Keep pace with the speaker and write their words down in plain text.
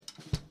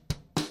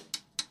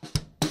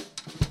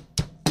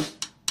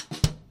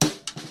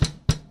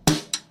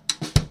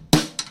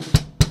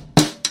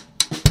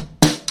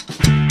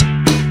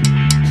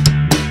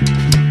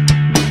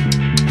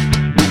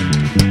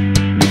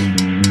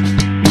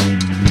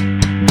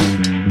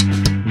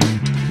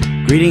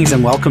Greetings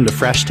and welcome to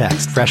Fresh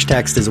Text. Fresh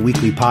Text is a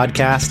weekly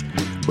podcast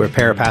where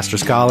parapastor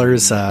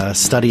scholars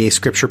study a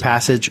scripture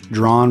passage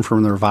drawn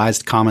from the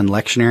Revised Common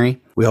Lectionary.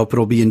 We hope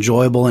it'll be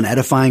enjoyable and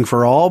edifying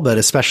for all, but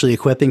especially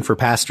equipping for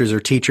pastors or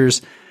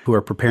teachers who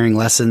are preparing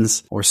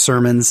lessons or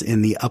sermons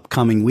in the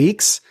upcoming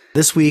weeks.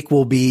 This week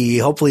will be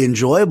hopefully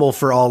enjoyable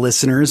for all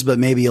listeners, but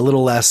maybe a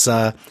little less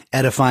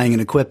edifying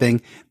and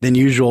equipping than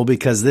usual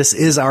because this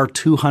is our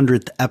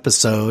 200th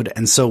episode.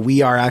 And so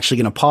we are actually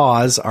going to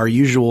pause our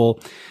usual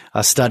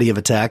study of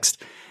a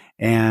text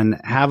and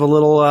have a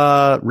little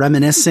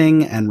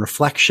reminiscing and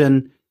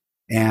reflection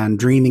and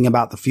dreaming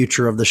about the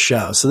future of the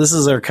show. So this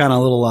is our kind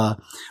of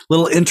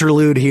little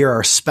interlude here,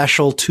 our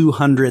special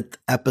 200th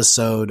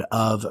episode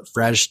of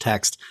Fresh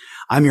Text.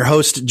 I'm your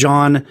host,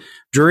 John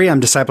Drury.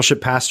 I'm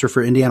discipleship pastor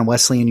for Indiana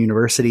Wesleyan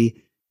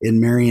University in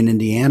Marion,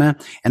 Indiana.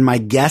 And my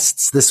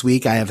guests this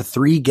week, I have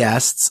three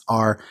guests,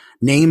 are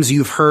names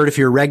you've heard. If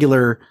you're a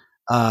regular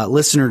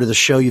listener to the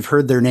show, you've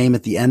heard their name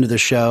at the end of the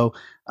show,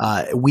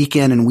 week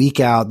in and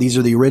week out. These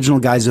are the original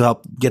guys who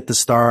helped get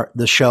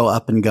the show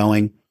up and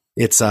going.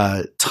 It's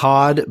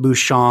Todd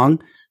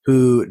Bouchong,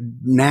 who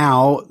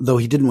now, though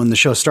he didn't when the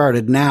show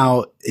started,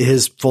 now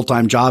his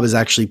full-time job is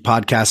actually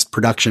podcast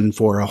production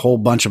for a whole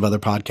bunch of other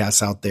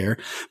podcasts out there,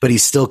 but he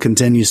still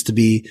continues to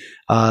be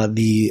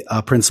the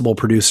principal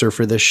producer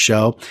for this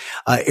show.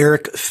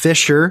 Eric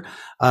Fisher,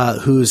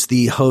 who's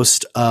the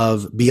host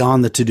of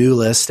Beyond the To-Do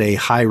List, a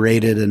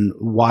high-rated and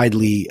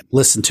widely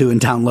listened to and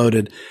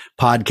downloaded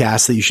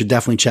podcast that you should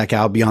definitely check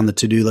out, Beyond the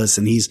To-Do List.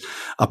 And he's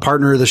a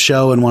partner of the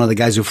show and one of the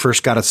guys who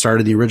first got it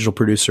started, the original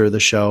producer of the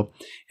show,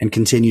 and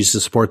continues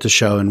to support the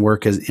show and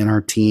work in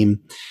our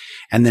team.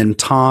 And then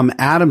Tom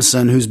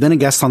Adamson, who's been a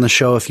guest on the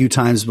show a few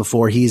times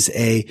before. He's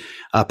a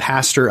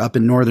pastor up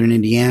in northern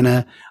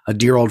Indiana, a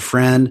dear old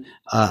friend,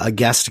 a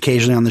guest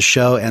occasionally on the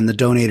show, and the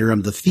donator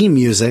of the theme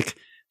music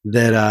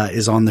that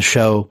is on the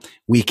show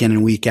week in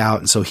and week out.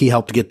 And so he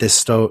helped get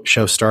this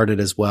show started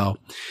as well.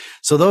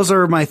 So those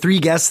are my three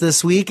guests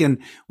this week. And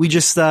we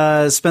just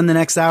spend the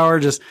next hour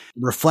just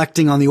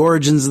reflecting on the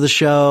origins of the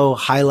show,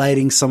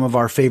 highlighting some of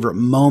our favorite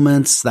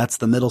moments. That's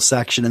the middle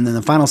section. And then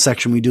the final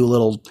section, we do a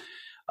little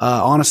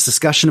honest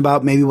discussion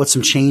about maybe what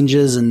some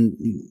changes and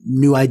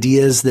new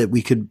ideas that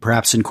we could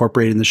perhaps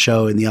incorporate in the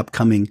show in the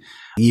upcoming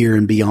year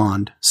and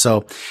beyond.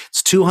 So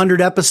it's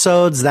 200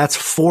 episodes. That's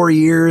 4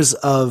 years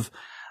of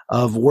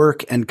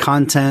work and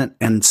content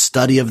and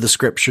study of the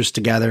scriptures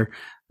together.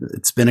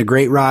 It's been a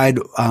great ride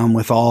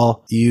with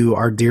all you,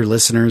 our dear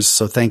listeners.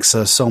 So thanks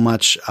so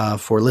much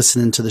for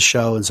listening to the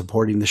show and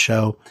supporting the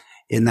show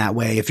in that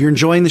way. If you're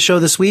enjoying the show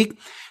this week,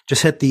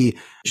 just hit the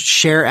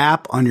share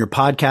app on your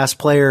podcast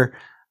player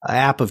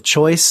app of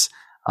choice.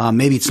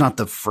 Maybe it's not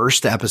the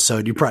first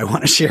episode you probably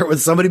want to share it with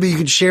somebody, but you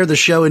can share the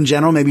show in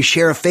general. Maybe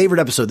share a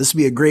favorite episode. This would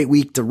be a great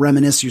week to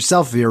reminisce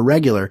yourself if you're a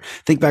regular.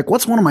 Think back,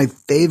 what's one of my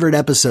favorite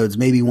episodes?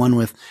 Maybe one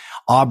with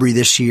Aubrey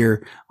this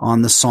year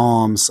on the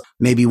Psalms,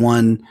 maybe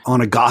one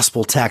on a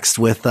gospel text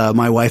with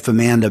my wife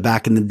Amanda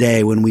back in the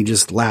day when we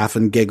just laugh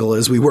and giggle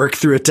as we work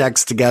through a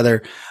text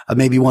together.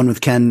 Maybe one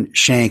with Ken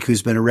Shank,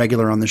 who's been a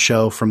regular on the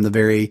show from the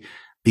very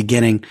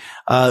beginning.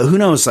 Who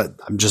knows?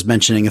 I'm just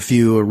mentioning a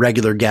few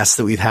regular guests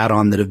that we've had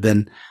on that have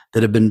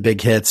been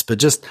big hits, but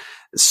just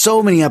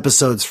so many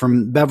episodes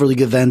from Beverly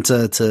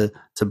Gaventa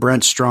to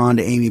Brent Strawn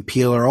to Amy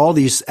Peeler, all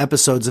these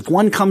episodes. If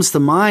one comes to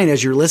mind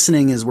as you're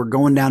listening, as we're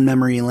going down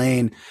memory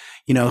lane,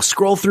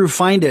 scroll through,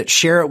 find it,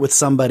 share it with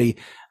somebody,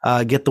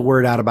 get the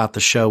word out about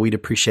the show. We'd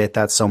appreciate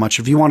that so much.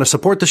 If you want to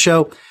support the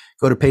show,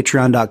 go to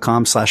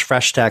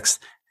patreon.com/freshtext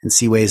and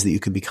see ways that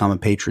you could become a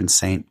patron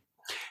saint.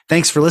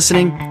 Thanks for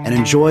listening and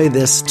enjoy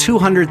this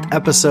 200th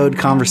episode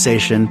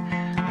conversation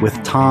with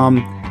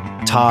Tom,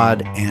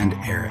 Todd, and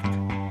Eric.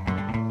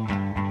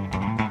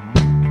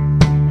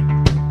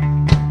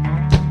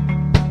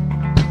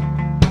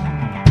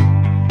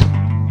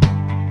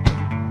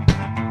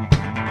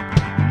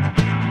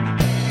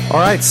 All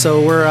right,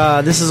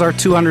 so this is our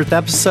 200th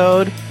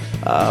episode.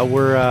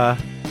 We're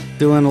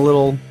doing a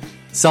little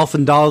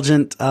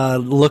self-indulgent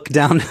look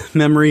down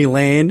memory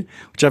lane,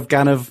 which I've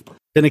kind of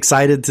been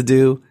excited to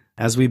do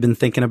as we've been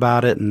thinking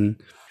about it.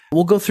 And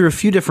we'll go through a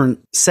few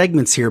different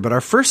segments here, but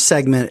our first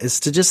segment is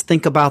to just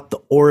think about the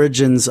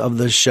origins of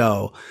the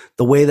show,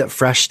 the way that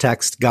Fresh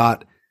Text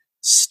got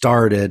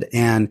started.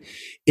 And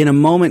in a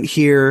moment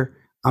here,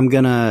 I'm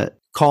going to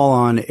call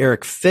on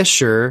Eric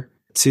Fisher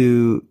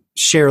to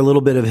share a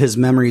little bit of his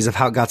memories of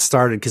how it got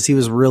started, because he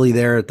was really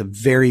there at the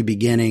very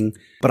beginning.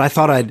 But I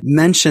thought I'd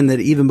mention that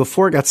even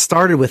before it got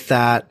started with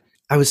that,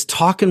 I was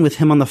talking with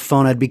him on the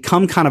phone. I'd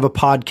become kind of a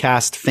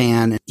podcast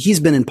fan.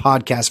 He's been in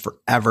podcasts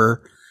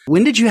forever.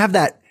 When did you have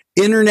that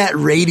internet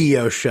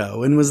radio show?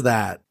 When was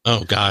that?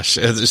 Oh, gosh.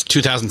 It was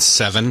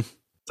 2007. So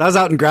I was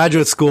out in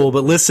graduate school,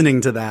 but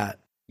listening to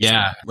that.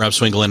 Yeah. Rob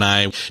Swingle and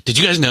I. Did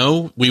you guys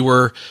know we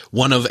were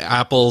one of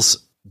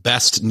Apple's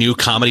best new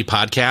comedy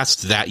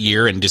podcasts that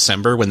year in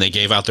December when they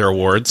gave out their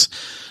awards?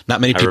 Not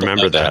many people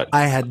remember that.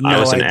 I had no idea. I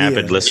was an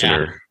avid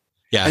listener.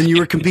 Yeah. And you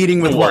were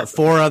competing with what,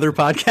 4 other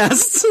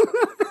podcasts?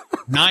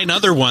 9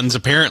 other ones,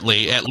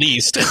 apparently, at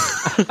least.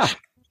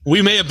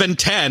 We may have been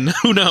 10.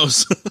 Who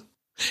knows?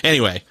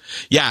 Anyway,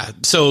 yeah.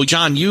 So,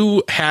 John,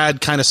 you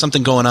had kind of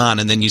something going on,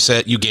 and then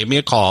you gave me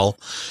a call,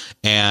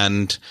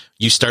 and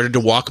you started to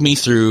walk me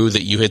through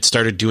that you had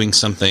started doing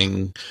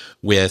something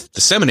with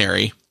the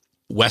seminary,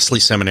 Wesley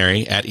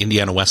Seminary at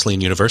Indiana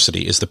Wesleyan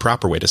University is the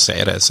proper way to say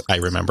it, as I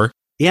remember.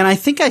 Yeah, and I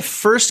think I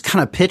first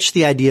kind of pitched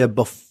the idea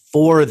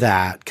before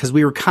that because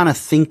we were kind of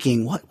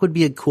thinking, what would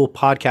be a cool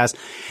podcast?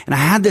 And I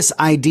had this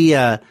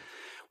idea,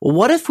 well,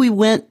 what if we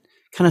went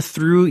kind of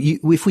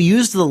if we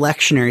used the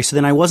lectionary, so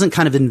then I wasn't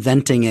kind of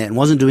inventing it and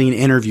wasn't doing an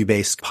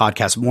interview-based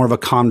podcast, more of a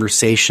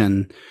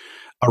conversation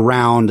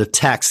around a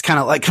text, kind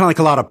of like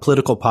a lot of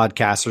political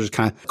podcasts. There's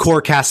kind of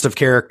core cast of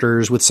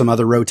characters with some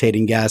other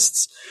rotating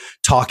guests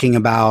talking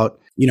about,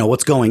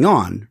 what's going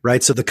on,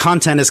 right? So the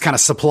content is kind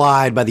of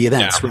supplied by the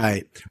events,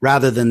 right?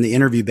 Rather than the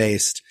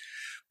interview-based.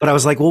 But I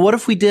was like, well, what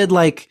if we did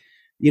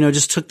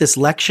just took this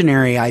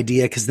lectionary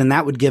idea, because then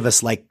that would give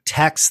us like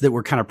texts that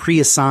were kind of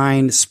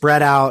pre-assigned,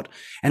 spread out,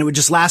 and it would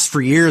just last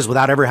for years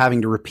without ever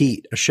having to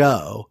repeat a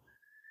show.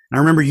 And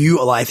I remember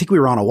I think we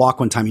were on a walk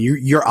one time.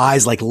 Your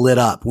eyes like lit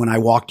up when I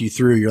walked you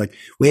through. You're like,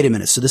 wait a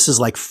minute. So this is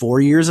like 4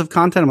 years of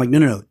content? I'm like,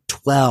 no,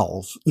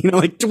 12,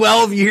 like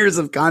 12 years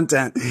of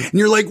content. And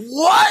you're like,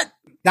 what?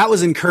 That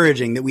was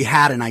encouraging that we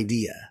had an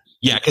idea.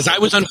 Yeah, because I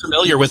was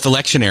unfamiliar with the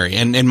lectionary,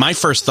 and my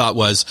first thought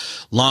was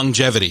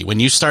longevity. When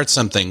you start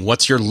something,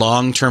 what's your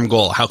long-term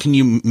goal? How can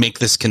you make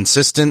this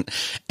consistent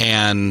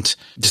and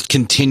just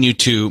continue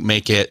to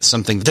make it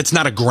something that's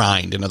not a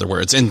grind, in other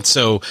words? And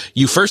so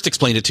you first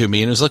explained it to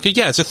me, and it was like,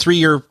 yeah, it's a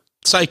 3-year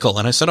cycle.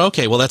 And I said,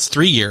 okay, well, that's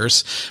 3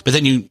 years. But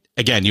then you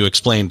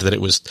explained that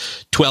it was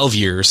 12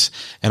 years.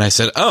 And I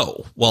said,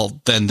 oh, well,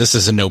 then this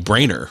is a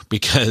no-brainer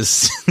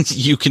because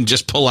you can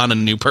just pull on a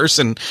new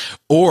person.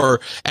 Or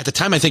at the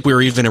time, I think we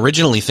were even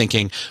originally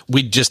thinking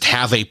we'd just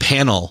have a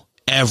panel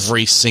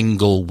every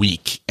single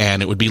week.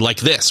 And it would be like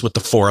this with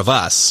the 4 of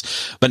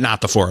us, but not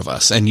the 4 of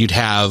us. And you'd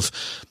have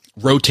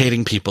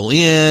rotating people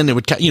in. It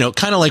would,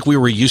 kind of like we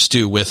were used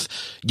to with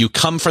you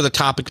come for the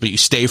topic, but you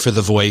stay for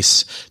the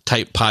voice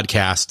type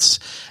podcasts.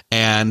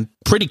 And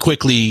pretty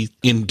quickly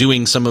in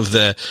doing some of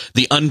the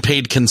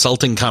unpaid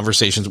consulting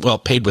conversations, well,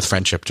 paid with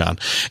friendship, John.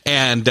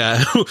 And,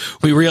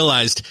 we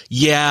realized,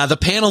 the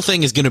panel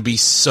thing is going to be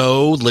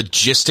so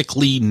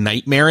logistically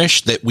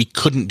nightmarish that we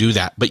couldn't do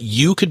that. But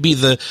you could be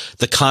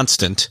the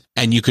constant,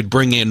 and you could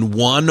bring in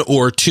 1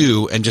 or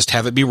 2 and just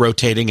have it be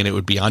rotating, and it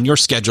would be on your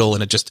schedule.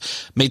 And it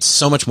just made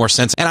so much more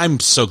sense. And I'm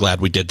so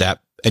glad we did that.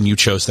 And you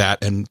chose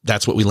that, and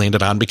that's what we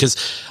landed on, because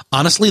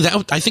honestly,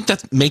 I think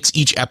that makes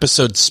each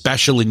episode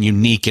special and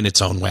unique in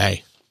its own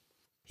way.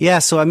 Yeah.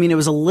 So, I mean, it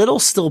was a little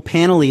still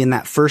panel-y in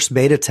that first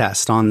beta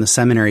test on the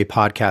seminary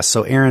podcast.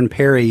 So Aaron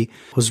Perry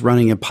was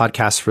running a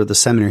podcast for the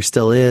seminary,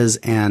 still is.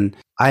 And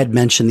I had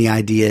mentioned the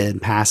idea in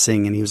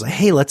passing, and he was like,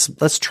 hey,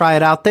 let's try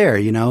it out there,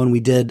 and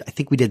I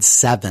think we did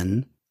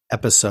 7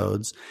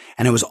 episodes,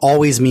 and it was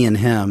always me and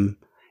him.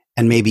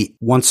 And maybe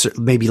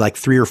like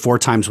 3 or 4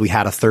 times we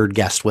had a third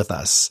guest with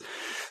us.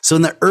 So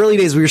in the early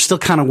days, we were still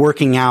kind of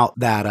working out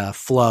that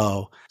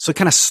flow. So it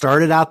kind of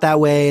started out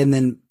that way. And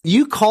then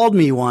you called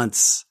me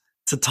once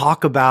to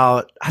talk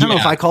about, I don't know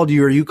if I called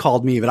you or you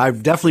called me, but I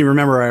definitely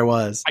remember where I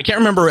was. I can't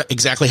remember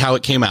exactly how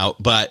it came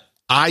out, but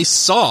I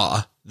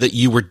saw that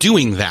you were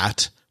doing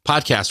that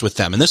podcast with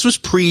them. And this was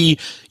pre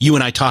you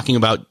and I talking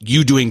about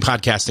you doing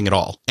podcasting at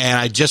all. And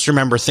I just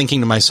remember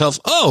thinking to myself,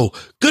 oh,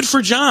 good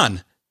for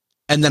John.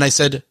 And then I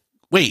said,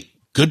 wait,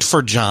 good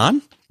for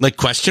John? Like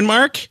question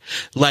mark?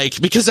 Like,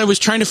 because I was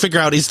trying to figure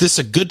out, is this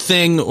a good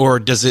thing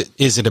or is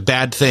it a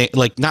bad thing?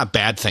 Like, not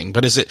bad thing,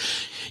 but is it,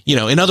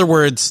 in other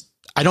words,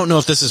 I don't know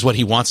if this is what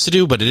he wants to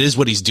do, but it is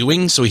what he's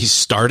doing. So he's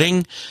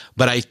starting,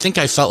 but I think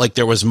I felt like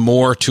there was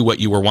more to what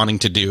you were wanting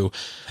to do.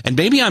 And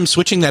maybe I'm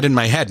switching that in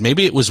my head.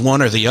 Maybe it was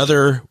one or the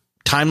other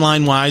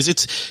timeline wise.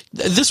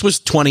 This was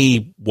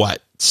 20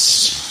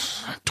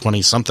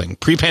 something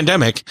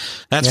pre-pandemic.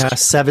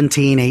 That's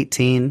 17,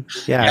 18.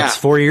 Yeah. It's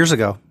 4 years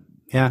ago.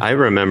 Yeah. I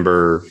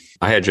remember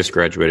I had just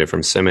graduated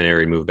from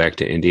seminary, moved back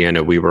to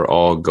Indiana. We were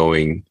all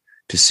going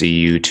to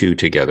see U2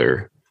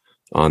 together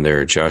on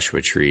their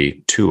Joshua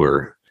Tree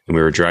tour. And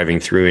we were driving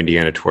through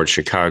Indiana towards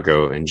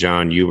Chicago. And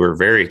John, you were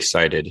very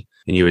excited.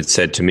 And you had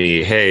said to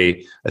me,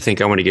 hey, I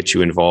think I want to get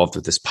you involved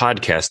with this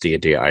podcasting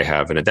idea I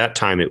have. And at that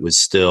time, it was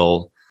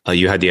still,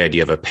 you had the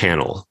idea of a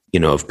panel,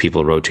 of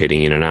people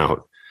rotating in and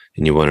out.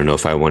 And you want to know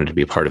if I wanted to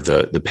be part of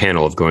the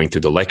panel of going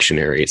through the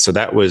lectionary. So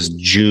that was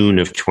June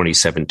of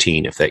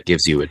 2017, if that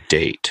gives you a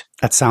date.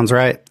 That sounds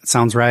right.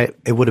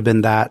 It would have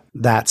been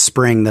that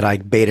spring that I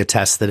beta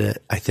tested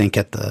it, I think,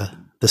 at the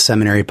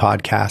seminary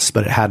podcast,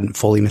 but it hadn't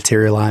fully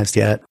materialized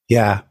yet.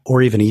 Yeah.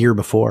 Or even a year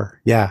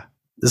before. Yeah.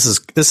 This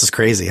is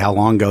crazy how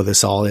long ago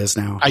this all is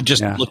now. I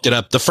just looked it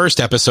up. The first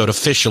episode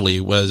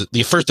officially was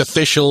the first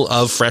official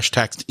of Fresh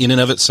Text in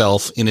and of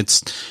itself in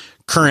its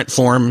current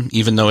form,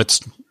 even though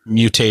it's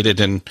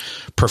mutated and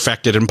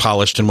perfected and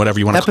polished and whatever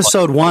you want to call it.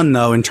 Episode 1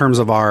 though, in terms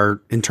of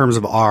our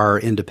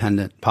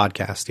independent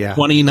podcast. Yeah.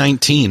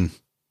 2019,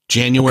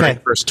 January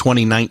 1st,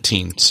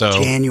 2019. So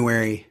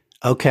January.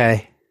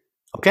 Okay.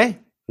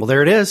 Well,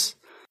 there it is.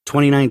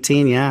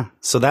 2019. Yeah.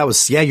 So that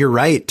was, you're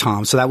right,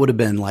 Tom. So that would have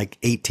been like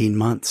 18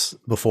 months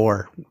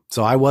before.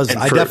 So I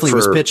definitely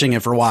was pitching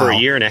it for a while. For a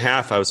year and a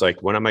half, I was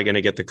like, when am I going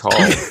to get the call?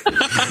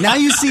 Now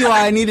you see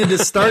why I needed to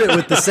start it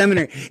with the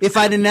seminary. If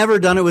I'd have never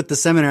done it with the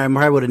seminary, I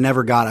probably would have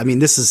never got it. I mean,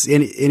 this is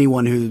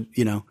anyone who,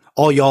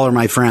 all y'all are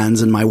my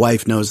friends, and my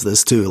wife knows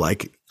this too.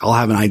 Like, I'll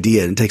have an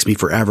idea and it takes me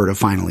forever to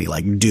finally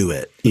do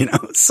it,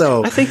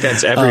 So I think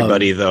that's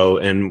everybody though.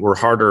 And we're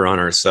harder on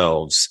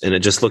ourselves, and it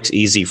just looks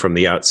easy from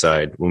the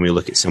outside when we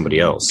look at somebody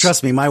else.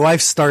 Trust me, my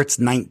wife starts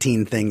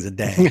 19 things a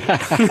day.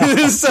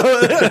 So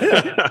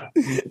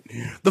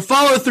the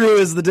follow through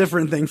is the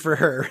different thing for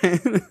her.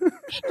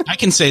 I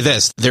can say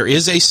this. There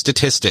is a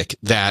statistic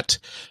that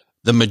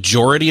the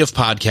majority of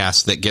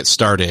podcasts that get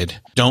started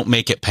don't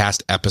make it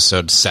past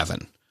episode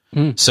 7.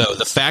 So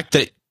the fact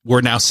that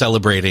we're now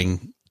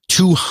celebrating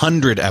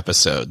 200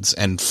 episodes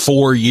and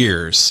 4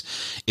 years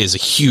is a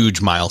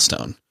huge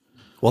milestone.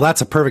 Well,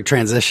 that's a perfect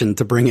transition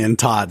to bring in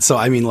Todd. So,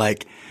 I mean,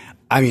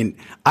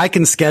 I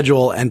can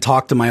schedule and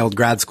talk to my old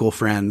grad school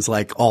friends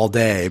all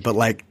day,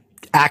 but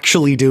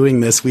actually doing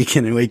this week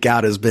in and week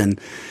out has been,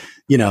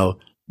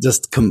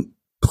 just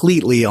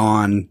completely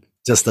on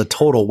just the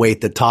total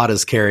weight that Todd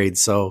has carried.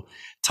 So,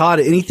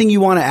 Todd, anything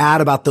you want to add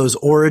about those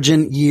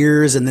origin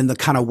years and then the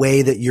kind of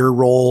way that your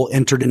role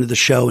entered into the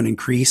show and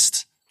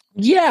increased?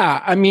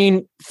 Yeah, I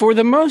mean, for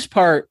the most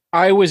part,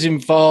 I was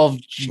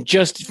involved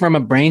just from a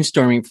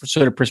brainstorming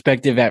sort of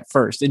perspective at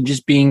first, and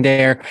just being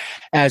there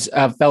as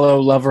a fellow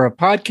lover of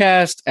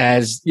podcast,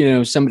 as,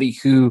 somebody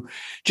who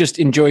just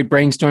enjoyed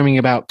brainstorming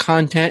about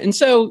content. And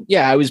so,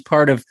 I was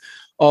part of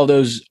all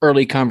those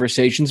early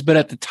conversations. But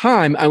at the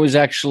time, I was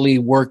actually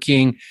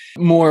working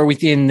more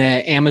within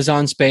the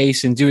Amazon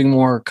space and doing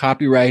more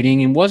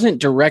copywriting, and wasn't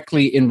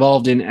directly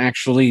involved in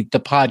actually the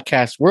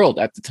podcast world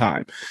at the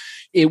time.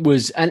 It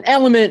was an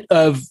element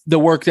of the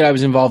work that I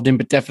was involved in,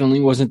 but definitely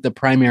wasn't the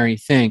primary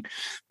thing.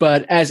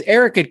 But as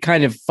Eric had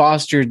kind of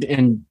fostered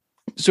and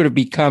sort of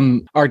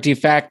become our de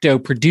facto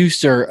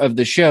producer of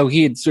the show,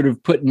 he had sort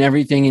of put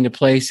everything into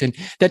place. And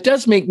that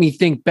does make me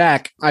think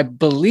back. I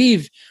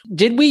believe,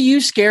 did we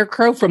use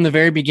Scarecrow from the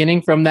very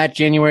beginning, from that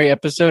January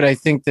episode? I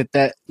think we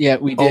did.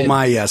 Oh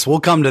my, yes.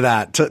 We'll come to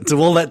that.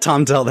 We'll let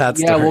Tom tell that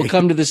story. Yeah, we'll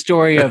come to the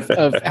story of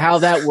how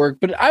that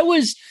worked. But I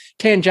was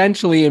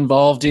tangentially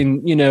involved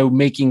in,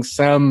 making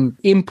some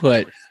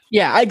input.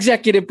 Yeah,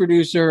 executive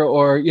producer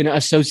or,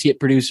 associate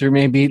producer,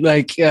 maybe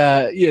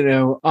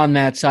on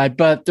that side.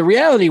 But the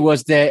reality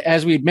was that,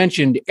 as we had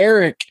mentioned,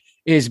 Eric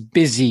is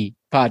busy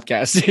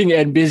podcasting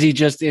and busy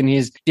just in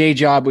his day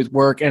job with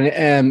work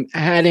and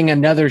having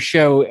another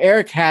show.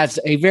 Eric has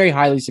a very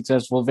highly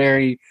successful,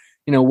 very,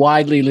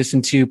 widely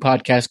listened to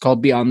podcast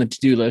called Beyond the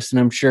To-Do List. And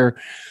I'm sure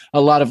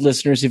a lot of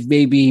listeners have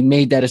maybe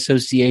made that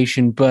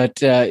association, but,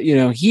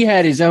 he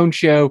had his own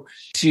show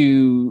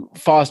to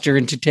foster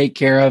and to take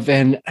care of.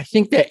 And I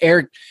think that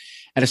Eric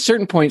at a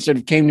certain point sort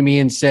of came to me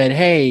and said,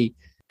 "Hey,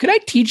 could I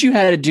teach you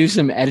how to do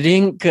some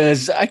editing?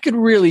 Because I could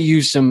really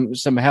use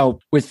some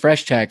help with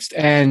Fresh Text."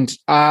 And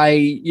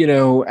I,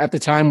 at the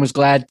time was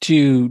glad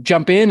to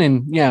jump in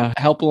and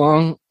help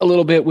along a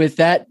little bit with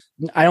that.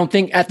 I don't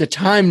think at the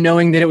time,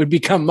 knowing that it would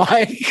become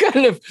my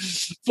kind of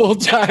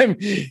full-time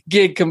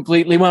gig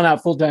completely. Well,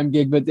 not full-time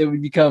gig, but it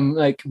would become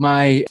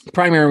my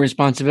primary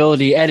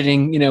responsibility,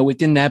 editing,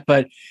 within that.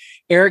 But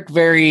Eric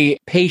very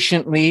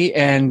patiently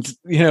and,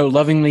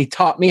 lovingly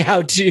taught me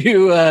how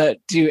to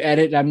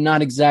edit. I'm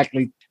not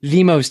exactly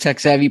the most tech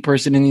savvy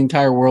person in the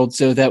entire world.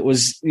 So that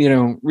was,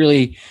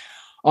 really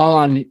all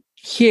on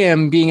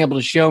him being able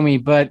to show me.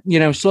 But,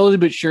 slowly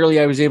but surely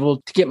I was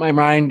able to get my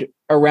mind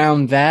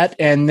around that,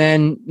 and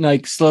then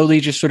slowly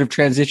just sort of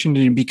transitioned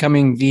into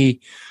becoming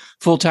the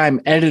full-time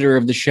editor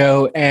of the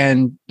show.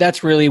 And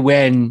that's really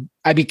when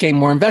I became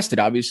more invested,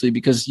 obviously,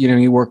 because,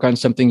 you work on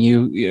something,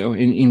 you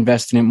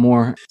invest in it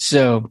more.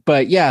 So,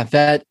 but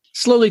that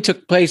slowly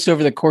took place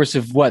over the course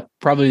of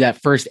probably that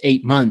first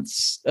 8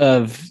 months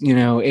of,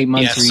 8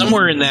 months. Yeah,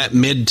 somewhere in that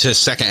mid to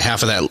second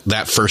half of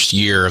that first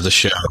year of the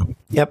show.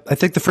 Yep. I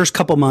think the first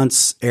couple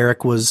months,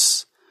 Eric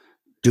was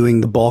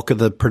doing the bulk of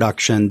the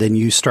production. Then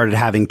you started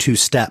having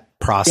two-step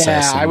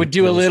process. Yeah, I would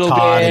do a little bit,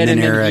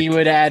 and then he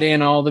would add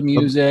in all the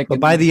music. But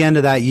by the end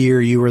of that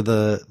year, you were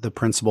the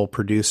principal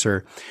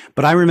producer.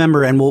 But I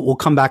remember, and we'll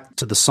come back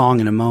to the song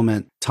in a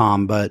moment,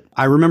 Tom, but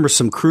I remember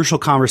some crucial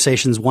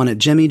conversations, one at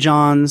Jimmy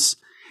John's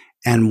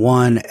and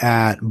one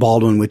at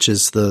Baldwin, which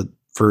is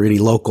for any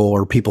local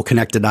or people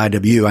connected to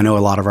IW. I know a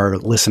lot of our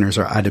listeners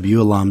are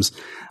IW alums,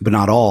 but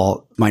not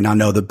all. Might not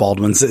know that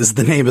Baldwin's is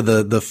the name of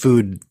the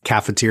food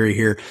cafeteria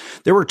here.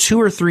 There were 2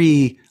 or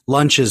 3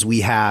 lunches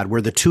we had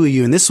where the two of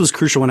you, and this was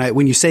crucial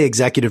when you say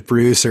executive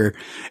producer,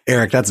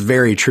 Eric, that's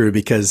very true,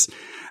 because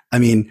I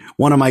mean,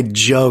 one of my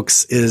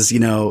jokes is,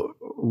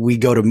 we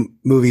go to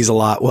movies a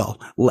lot. Well,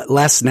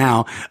 less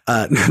now,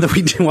 that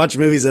we do watch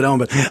movies at home,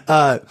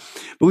 but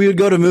we would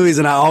go to movies,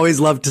 and I always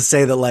love to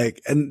say that,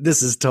 like, and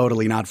this is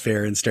totally not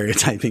fair and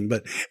stereotyping,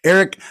 but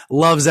Eric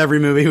loves every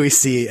movie we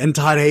see and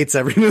Todd hates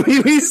every movie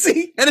we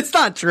see. And it's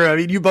not true. I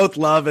mean, you both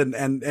love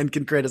and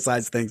can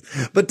criticize things,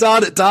 but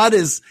Todd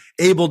is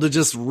able to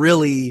just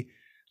really,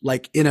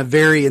 like, in a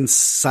very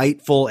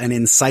insightful and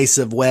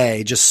incisive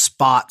way, just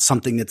spot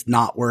something that's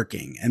not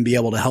working and be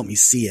able to help me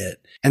see it.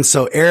 And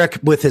so Eric,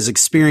 with his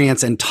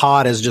experience, and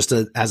Todd as just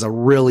as a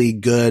really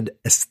good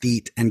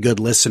aesthete and good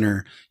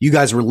listener, you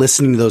guys were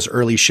listening to those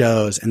early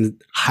shows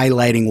and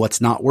highlighting what's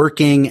not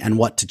working and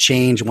what to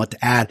change and what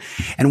to add.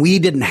 And we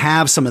didn't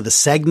have some of the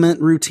segment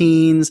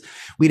routines.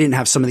 We didn't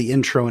have some of the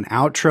intro and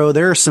outro.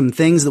 There are some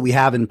things that we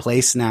have in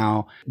place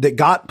now that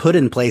got put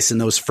in place in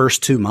those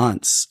first 2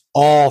 months,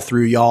 all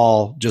through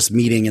y'all just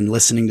meeting and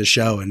listening to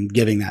show and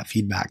giving that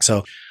feedback.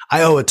 So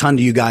I owe a ton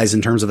to you guys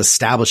in terms of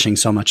establishing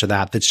so much of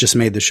that's just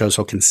made the show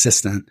so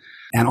consistent,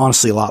 and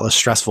honestly a lot less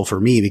stressful for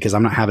me because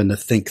I'm not having to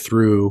think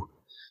through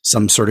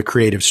some sort of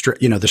creative,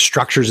 the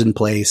structure's in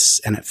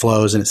place and it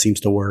flows and it seems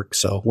to work.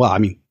 So, well, I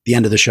mean, the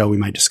end of the show, we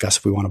might discuss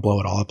if we want to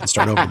blow it all up and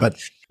start over, but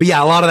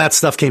yeah, a lot of that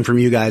stuff came from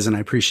you guys and I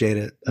appreciate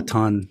it a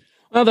ton.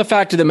 Well, the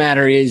fact of the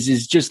matter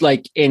is just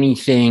like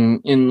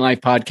anything in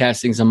live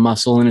podcasting is a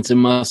muscle, and it's a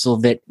muscle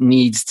that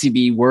needs to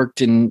be worked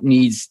and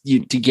needs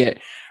you to get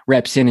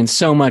reps in. And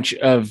so much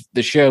of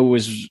the show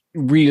was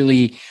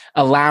really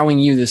allowing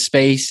you the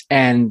space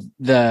and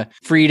the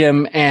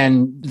freedom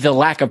and the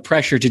lack of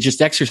pressure to just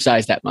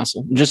exercise that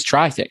muscle, just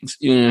try things,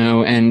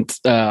 and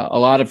a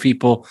lot of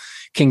people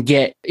can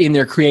get in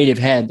their creative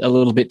head a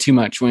little bit too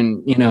much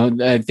when,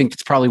 I think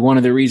it's probably one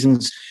of the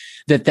reasons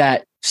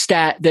that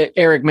stat that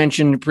Eric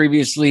mentioned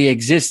previously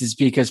exists is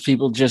because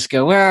people just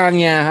go, well,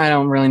 yeah, I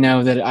don't really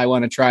know that I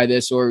want to try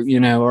this, or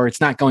it's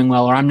not going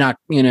well, or I'm not,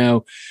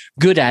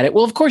 good at it.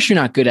 Well, of course you're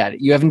not good at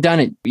it. You haven't done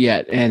it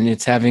yet. And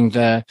it's having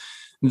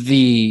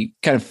the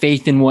kind of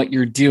faith in what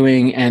you're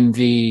doing and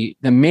the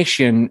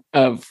mission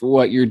of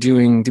what you're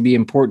doing to be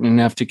important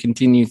enough to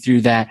continue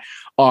through that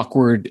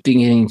awkward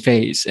beginning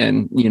phase.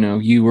 And,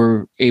 you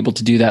were able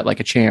to do that like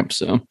a champ.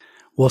 So.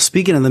 Well,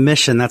 speaking of the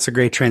mission, that's a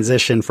great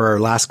transition for our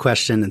last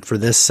question and for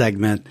this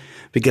segment,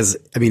 because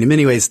I mean, in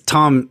many ways,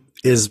 Tom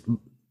is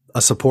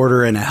a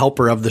supporter and a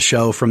helper of the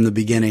show from the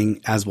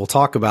beginning, as we'll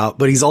talk about,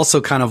 but he's also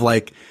kind of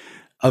like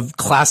a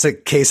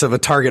classic case of a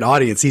target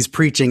audience. He's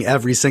preaching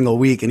every single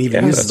week and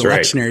even uses the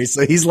lectionary.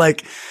 So he's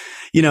like,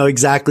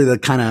 exactly the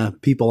kind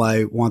of people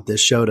I want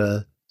this show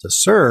to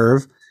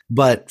serve.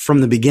 But from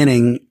the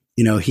beginning,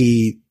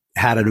 he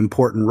had an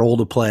important role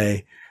to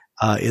play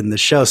in the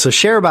show. So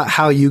share about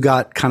how you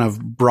got kind of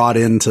brought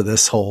into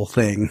this whole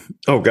thing.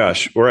 Oh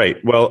gosh. Right.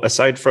 Well,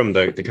 aside from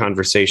the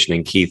conversation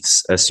in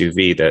Keith's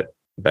SUV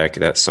back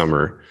that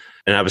summer,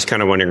 and I was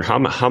kind of wondering how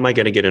am I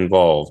going to get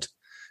involved?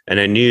 And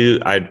I knew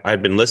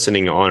I'd been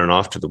listening on and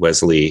off to the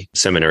Wesley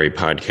Seminary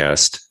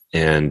podcast.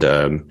 And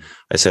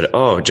I said,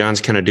 oh,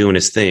 John's kind of doing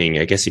his thing.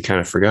 I guess he kind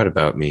of forgot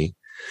about me.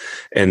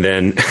 And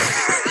then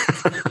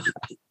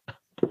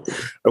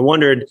I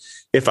wondered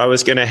if I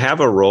was going to have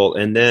a role.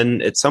 And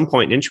then at some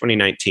point in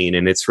 2019,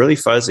 and it's really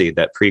fuzzy,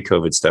 that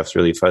pre-COVID stuff's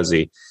really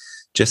fuzzy,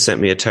 just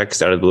sent me a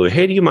text out of the blue.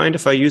 Hey, do you mind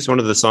if I use one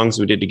of the songs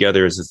we did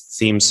together as a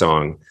theme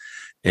song?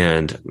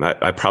 And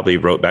I probably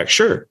wrote back,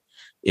 sure.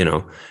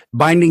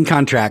 Binding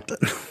contract.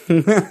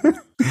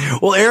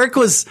 Well, Eric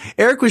was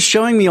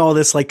showing me all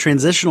this like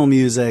transitional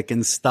music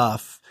and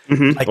stuff.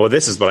 Mm-hmm. Like, well,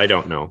 this is what I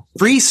don't know.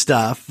 Free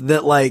stuff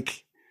that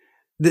like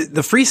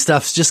the free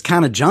stuff's just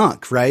kind of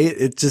junk, right?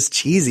 It's just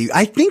cheesy.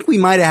 I think we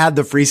might have had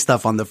the free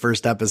stuff on the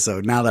first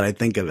episode. Now that I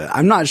think of it,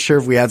 I'm not sure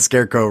if we had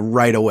Scarecrow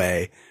right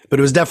away, but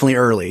it was definitely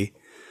early.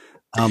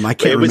 I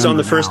can't. It was on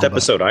the first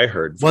episode I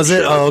heard. Was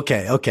it? Oh,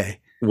 okay.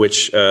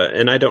 Which,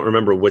 and I don't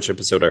remember which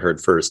episode I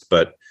heard first,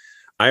 but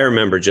I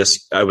remember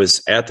I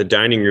was at the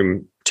dining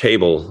room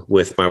table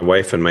with my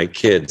wife and my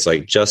kids,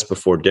 like just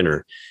before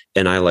dinner.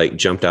 And I like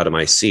jumped out of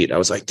my seat. I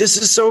was like, this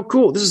is so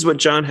cool. This is what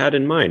John had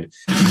in mind.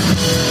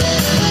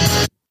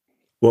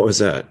 What was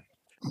that?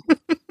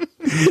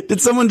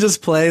 Did someone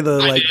just play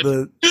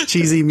the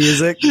cheesy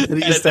music that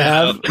he used to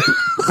have?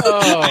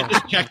 I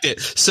just checked it.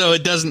 So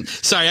it doesn't,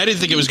 sorry, I didn't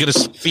think it was going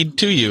to feed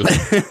to you.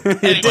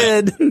 It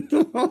did.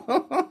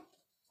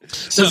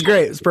 So, it was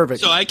great. It was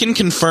perfect. So I can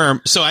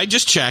confirm. So I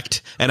just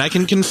checked, and I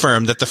can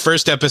confirm that the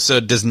first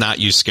episode does not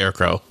use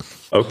Scarecrow.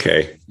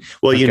 Okay.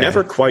 Well, you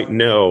never quite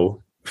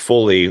know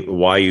fully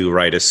why you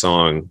write a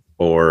song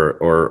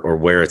or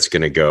where it's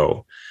going to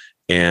go.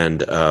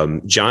 And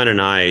John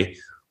and I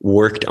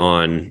worked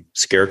on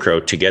Scarecrow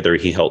together.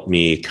 He helped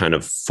me kind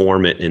of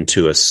form it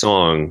into a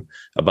song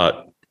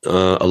about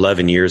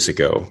 11 years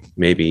ago,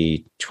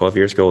 maybe 12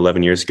 years ago,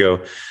 11 years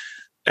ago.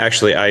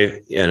 Actually,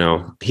 he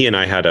and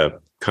I had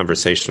a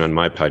conversation on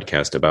my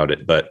podcast about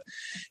it, but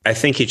I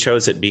think he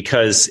chose it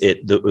because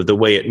the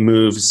way it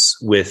moves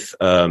with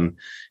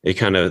it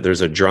kind of,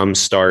 there's a drum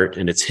start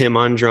and it's him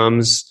on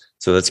drums.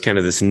 So that's kind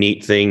of this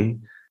neat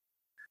thing.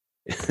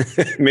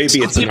 Maybe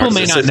it's a people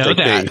may not know narcissistic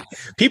that. thing.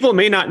 People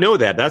may not know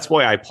that. That's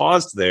why I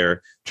paused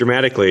there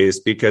dramatically, is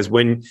because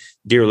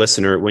dear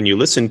listener, when you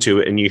listen to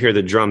it and you hear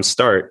the drums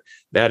start,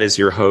 that is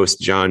your host,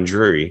 John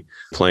Drury,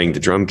 playing the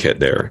drum kit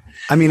there.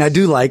 I mean, I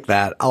do like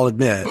that, I'll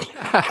admit.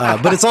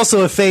 But it's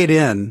also a fade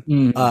in,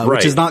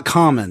 which is not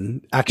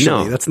common,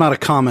 actually. No. That's not a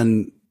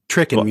common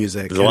trick in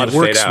music. There's a lot of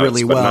fade outs,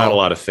 really but well. not a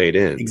lot of fade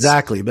ins.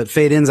 Exactly. But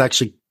fade in's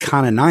actually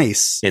kind of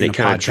nice. And it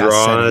kind of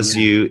draws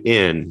you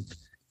in.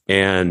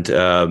 And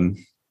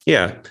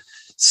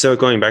so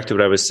going back to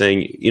what I was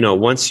saying,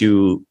 once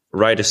you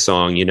write a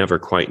song, you never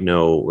quite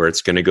know where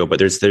it's going to go. But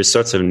there's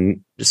sorts of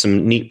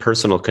some neat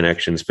personal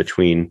connections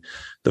between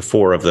the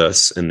four of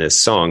us in this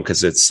song,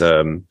 because it's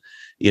the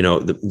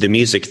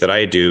music that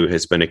I do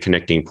has been a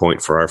connecting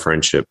point for our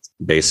friendship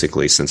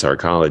basically since our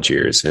college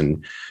years.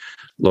 And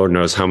Lord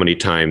knows how many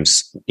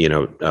times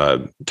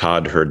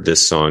Todd heard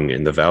this song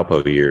in the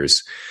Valpo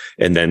years,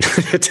 and then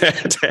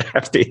to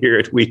have to hear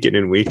it week in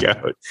and week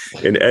out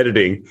in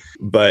editing.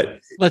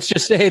 But let's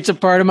just say it's a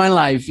part of my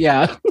life.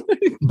 Yeah.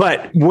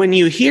 But when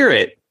you hear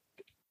it,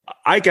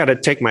 I got to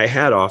take my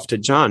hat off to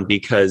John,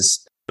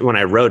 because when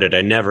I wrote it,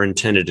 I never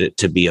intended it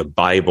to be a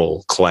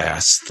Bible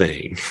class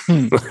thing.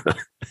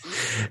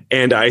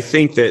 And I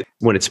think that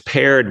when it's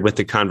paired with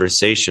the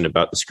conversation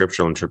about the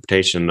scriptural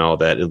interpretation and all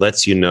that, it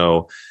lets you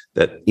know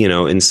that,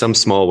 in some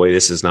small way,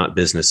 this is not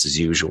business as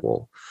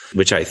usual,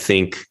 which I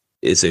think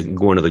is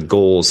one of the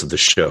goals of the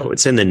show.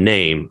 It's in the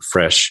name,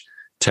 Fresh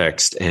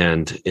Text,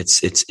 and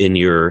it's in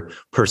your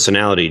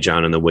personality,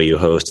 John, and the way you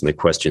host and the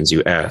questions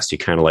you ask. You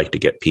kind of like to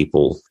get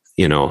people,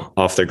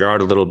 off their guard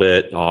a little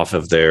bit, off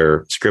of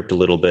their script a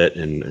little bit,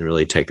 and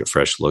really take a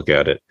fresh look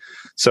at it.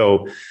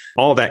 So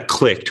all that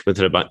clicked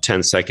within about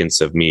 10 seconds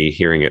of me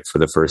hearing it for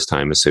the first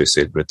time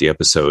associated with the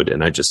episode.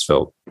 And I just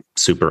felt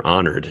super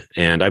honored.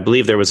 And I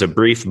believe there was a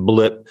brief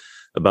blip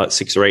about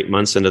 6 or 8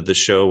 months into the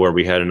show where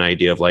we had an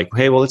idea of like,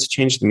 hey, well, let's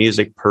change the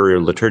music per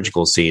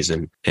liturgical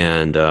season.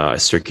 And I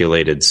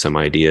circulated some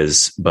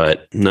ideas,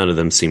 but none of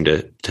them seemed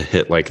to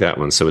hit like that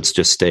one. So it's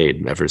just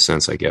stayed ever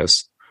since, I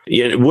guess.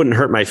 Yeah, it wouldn't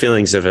hurt my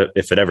feelings if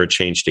it ever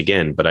changed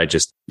again, but I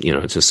just,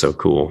 it's just so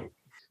cool.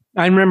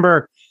 I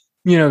remember,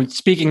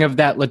 speaking of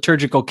that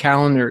liturgical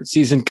calendar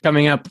season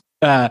coming up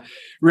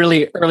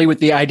really early with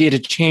the idea to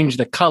change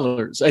the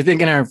colors. I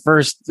think in our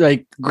first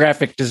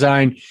graphic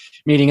design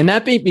meeting, and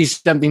that may be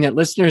something that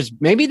listeners,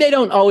 maybe they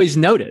don't always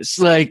notice,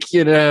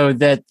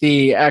 that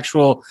the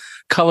actual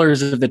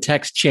colors of the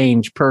text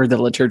change per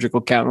the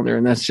liturgical calendar.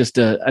 And that's just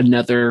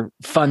another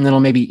fun little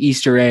maybe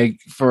Easter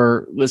egg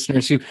for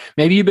listeners who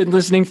maybe you've been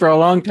listening for a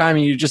long time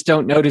and you just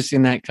don't notice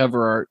in that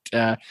cover art.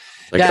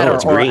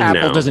 It's or Apple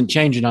now doesn't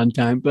change it on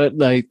time, but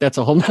that's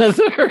a whole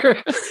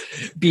nother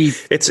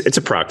beef. It's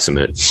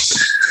approximate.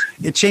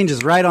 It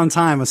changes right on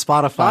time with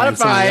Spotify.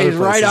 Spotify is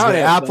right on it.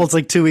 Apple's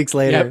 2 weeks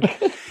later.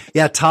 Yep.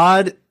 Yeah,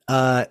 Todd,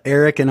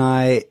 Eric, and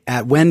I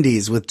at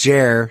Wendy's with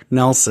Jer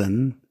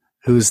Nelson,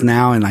 who's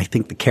now in I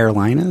think the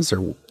Carolinas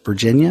or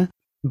Virginia.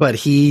 But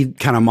he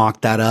kind of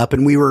mocked that up,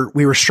 and we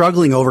were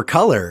struggling over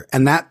color,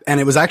 and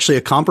it was actually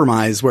a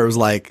compromise where it was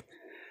like,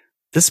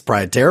 this is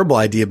probably a terrible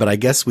idea, but I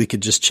guess we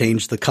could just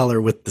change the color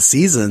with the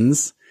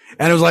seasons.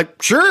 And it was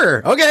like,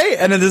 sure, okay.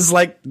 And it is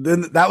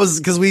that was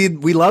because we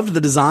loved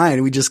the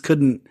design. We just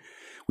couldn't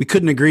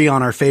agree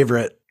on our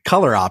favorite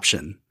color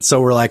option. So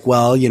we're like,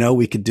 well,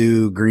 we could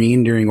do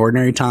green during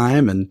ordinary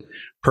time and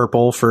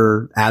purple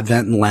for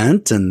Advent and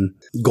Lent and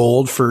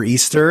gold for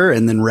Easter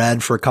and then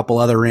red for a couple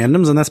other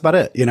randoms. And that's about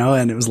it,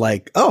 and it was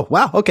like, oh,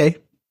 wow. Okay.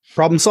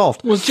 Problem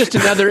solved. Well, it's just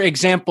another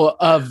example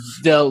of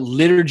the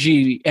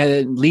liturgy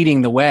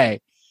leading the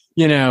way,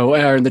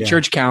 or the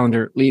church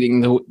calendar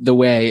leading the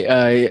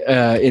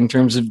way in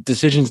terms of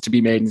decisions to be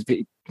made.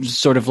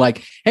 Sort of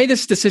like, hey,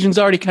 this decision's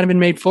already kind of been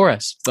made for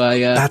us by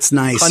that's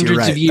nice.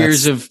 Hundreds of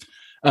years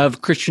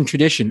of Christian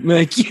tradition.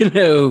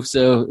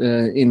 So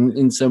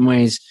in some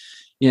ways,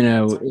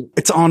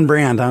 it's on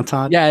brand, huh,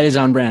 Todd? Yeah, it is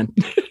on brand.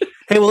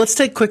 Hey, well, let's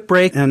take a quick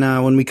break, and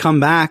when we come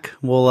back,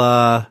 we'll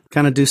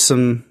kind of do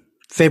some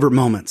favorite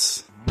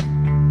moments.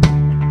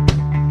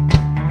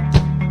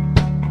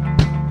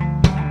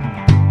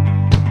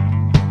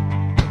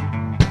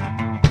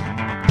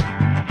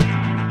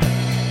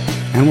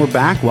 And we're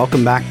back.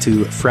 Welcome back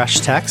to Fresh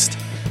Text.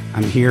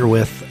 I'm here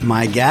with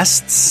my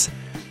guests,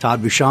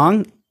 Todd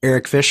Bouchon,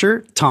 Eric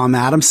Fisher, Tom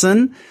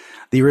Adamson,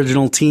 the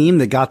original team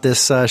that got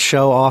this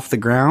show off the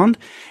ground.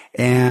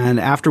 And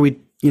after we,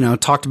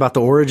 talked about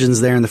the origins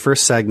there in the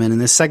first segment, in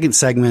this second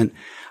segment,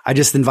 I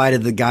just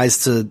invited the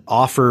guys to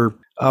offer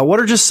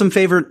what are just some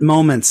favorite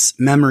moments,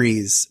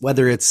 memories,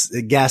 whether it's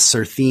guests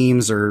or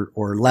themes or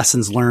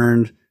lessons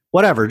learned,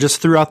 whatever,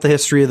 just throughout the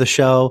history of the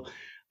show.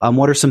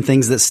 What are some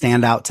things that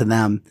stand out to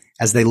them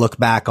as they look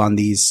back on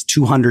these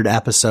 200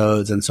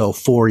 episodes and so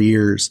 4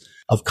 years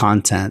of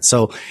content?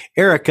 So,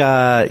 Eric,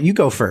 you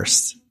go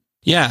first.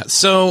 Yeah.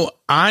 So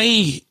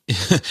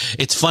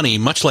it's funny,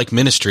 much like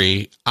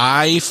ministry,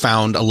 I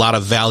found a lot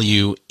of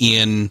value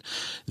in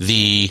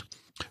the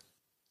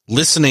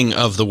listening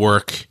of the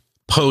work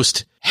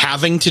post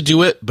having to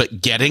do it,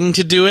 but getting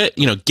to do it,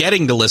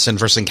 getting to listen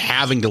versus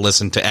having to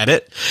listen to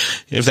edit,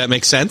 if that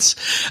makes sense.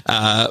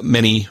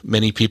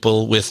 Many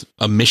people with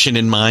a mission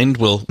in mind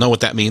will know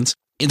what that means.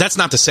 That's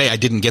not to say I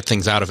didn't get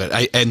things out of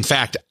it. In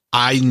fact,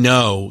 I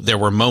know there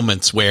were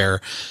moments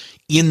where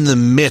in the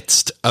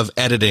midst of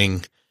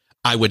editing,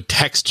 I would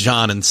text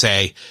John and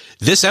say,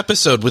 this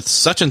episode with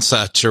such and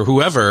such or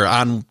whoever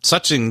on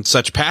such and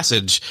such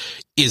passage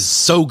is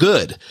so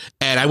good.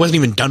 And I wasn't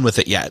even done with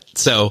it yet.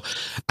 So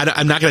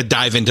I'm not going to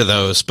dive into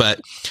those,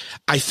 but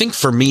I think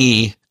for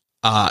me,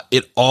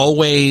 it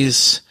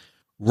always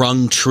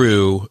rung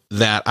true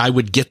that I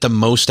would get the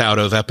most out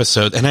of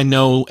episode. And I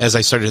know as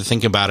I started to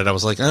think about it, I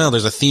was like, oh,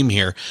 there's a theme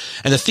here.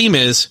 And the theme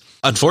is,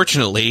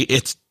 unfortunately,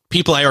 it's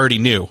people I already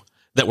knew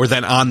that were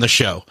then on the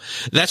show.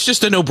 That's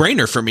just a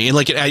no-brainer for me. And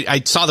like,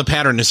 I saw the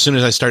pattern as soon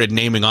as I started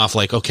naming off,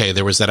 like, okay,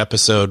 there was that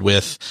episode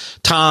with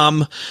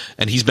Tom,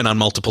 and he's been on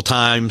multiple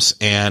times,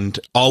 and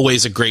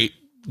always a great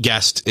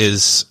guest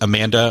is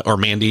Amanda, or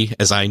Mandy,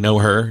 as I know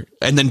her.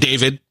 And then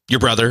David,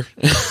 your brother.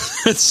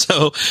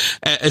 So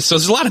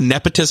there's a lot of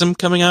nepotism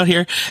coming out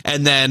here.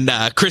 And then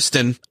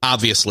Kristen,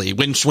 obviously,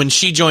 when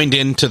she joined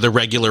into the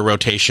regular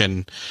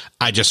rotation,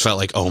 I just felt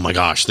like, oh my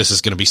gosh, this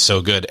is going to be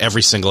so good.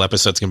 Every single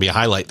episode's going to be a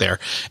highlight there.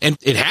 And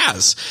it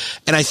has.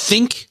 And I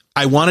think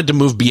I wanted to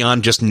move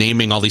beyond just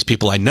naming all these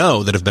people I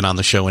know that have been on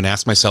the show and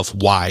ask myself,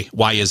 why?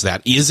 Why is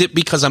that? Is it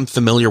because I'm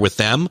familiar with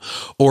them?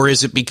 Or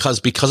is it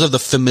because of the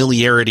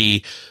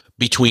familiarity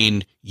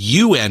between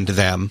you and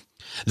them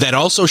that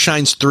also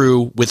shines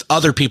through with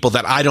other people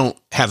that I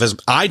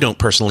don't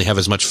personally have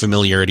as much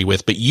familiarity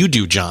with, but you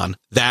do, John,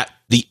 that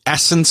the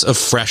essence of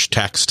fresh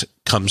text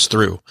comes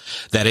through,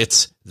 that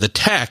it's the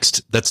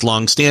text that's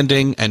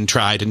longstanding and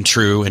tried and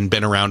true and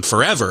been around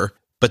forever,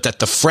 but that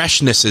the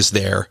freshness is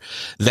there,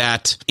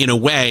 that in a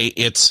way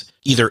it's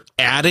either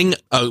adding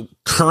a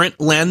current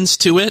lens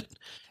to it,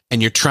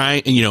 and you're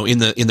trying, in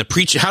the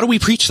preach, how do we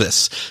preach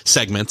this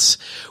segments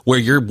where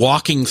you're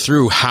walking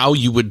through how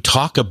you would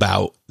talk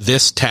about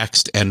this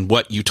text and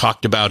what you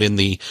talked about in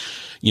the,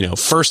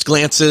 first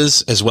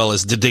glances, as well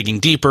as the digging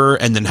deeper,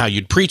 and then how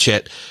you'd preach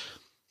it.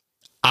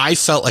 I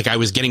felt like I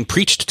was getting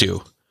preached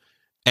to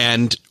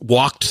and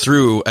walked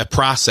through a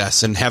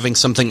process and having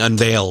something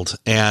unveiled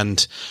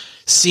and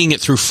seeing it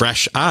through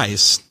fresh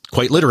eyes,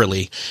 quite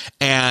literally.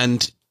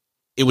 And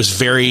it was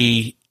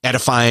very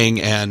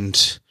edifying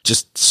and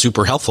just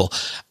super helpful.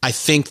 I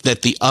think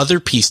that the other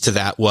piece to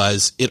that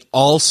was it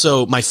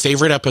also, my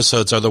favorite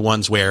episodes are the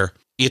ones where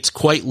it's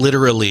quite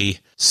literally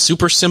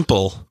super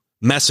simple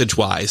message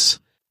wise.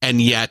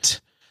 And yet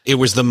it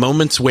was the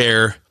moments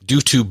where,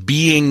 due to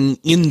being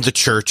in the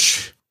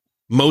church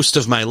most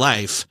of my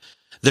life,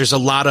 there's a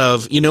lot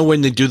of,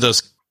 when they do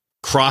those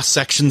cross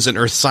sections in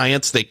earth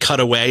science, they cut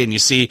away and you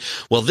see,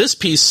 well, this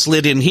piece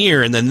slid in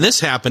here and then this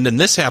happened and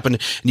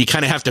you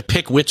kind of have to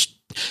pick which.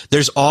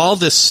 There's all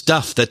this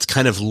stuff that's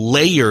kind of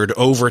layered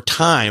over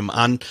time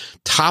on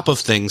top of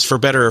things, for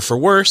better or for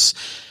worse.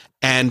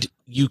 And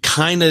you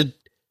kind of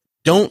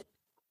don't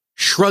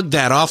shrug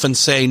that off and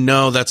say,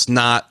 no, that's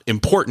not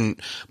important.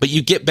 But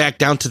you get back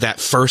down to that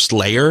first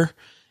layer,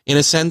 in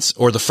a sense,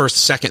 or the first,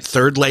 second,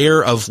 third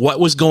layer of what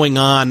was going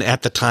on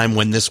at the time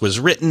when this was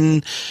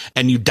written.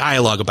 And you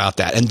dialogue about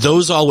that. And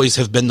those always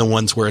have been the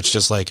ones where it's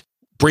just like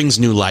brings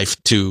new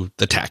life to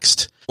the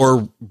text,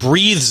 or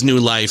breathes new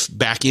life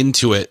back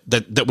into it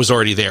that was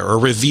already there, or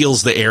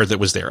reveals the air that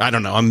was there. I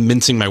don't know. I'm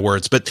mincing my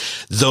words, but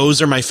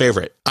those are my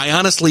favorite. I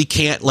honestly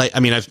can't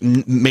I've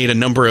made a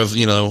number of,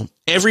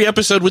 every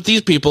episode with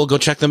these people, go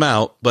check them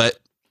out. But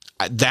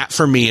that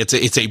for me,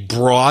 it's a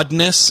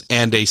broadness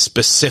and a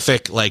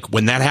specific,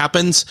 when that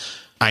happens,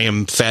 I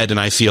am fed and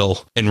I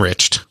feel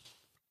enriched.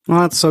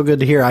 Well, that's so good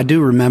to hear. I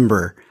do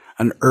remember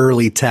an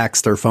early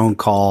text or phone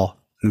call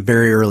in the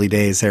very early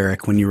days,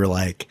 Eric, when you were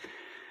like,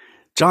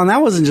 John,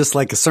 that wasn't just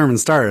like a sermon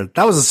started.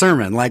 That was a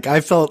sermon. Like I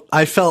felt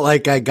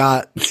like I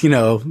got,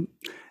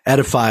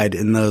 edified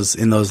in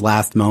those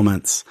last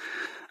moments.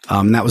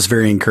 That was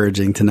very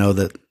encouraging to know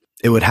that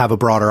it would have a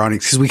broader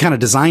audience, because we kind of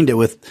designed it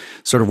with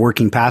sort of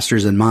working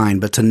pastors in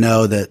mind, but to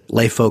know that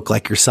lay folk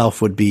like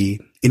yourself would be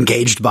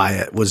engaged by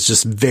it was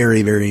just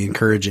very, very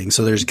encouraging.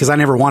 So because I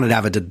never wanted to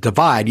have a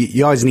divide.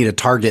 You always need a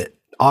target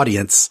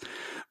audience,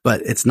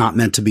 but it's not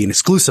meant to be an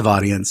exclusive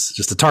audience,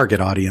 just a target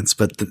audience.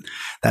 But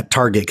that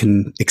target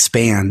can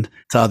expand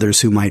to others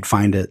who might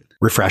find it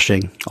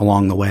refreshing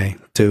along the way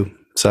too.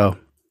 So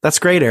that's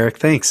great, Eric.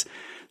 Thanks.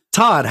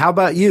 Todd, how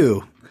about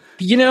you?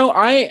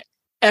 I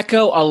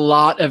echo a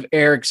lot of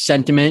Eric's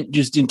sentiment,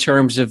 just in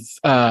terms of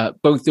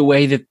both the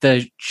way that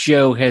the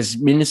show has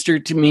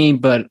ministered to me,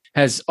 but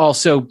has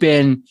also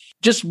been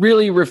just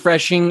really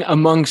refreshing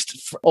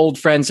amongst old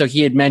friends. So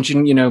he had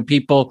mentioned,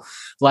 people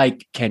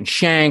like Ken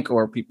Shank,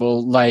 or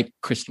people like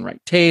Kristen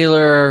Wright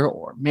Taylor,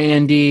 or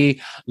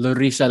Mandy,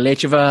 Larissa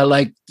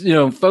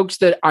Lecheva, folks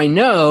that I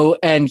know,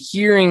 and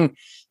hearing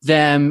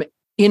them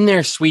in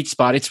their sweet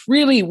spot. It's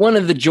really one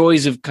of the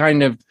joys of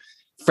kind of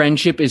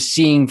friendship is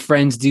seeing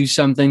friends do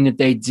something that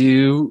they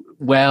do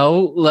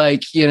well.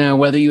 Like,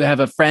 whether you have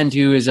a friend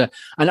who is an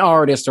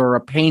artist or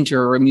a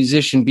painter or a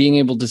musician, being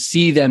able to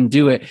see them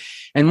do it.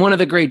 And one of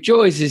the great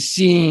joys is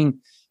seeing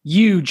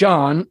you,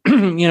 John,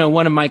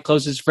 one of my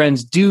closest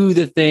friends, do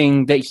the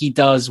thing that he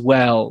does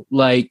well,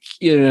 like,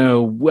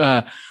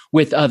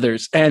 with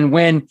others. And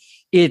when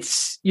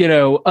it's,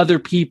 other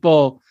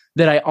people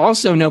that I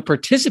also know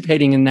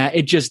participating in that,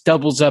 it just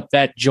doubles up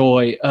that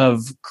joy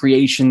of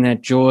creation,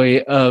 that joy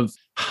of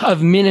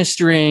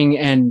ministering.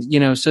 And,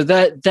 so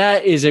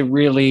that is a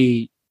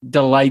really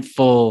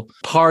delightful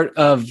part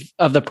of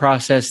the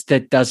process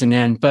that doesn't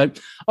end. But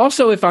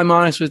also, if I'm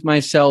honest with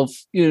myself,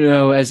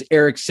 as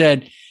Eric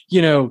said,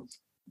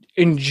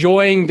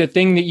 enjoying the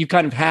thing that you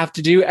kind of have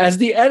to do as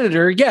the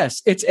editor.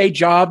 Yes, it's a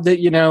job that,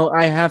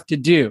 I have to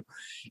do.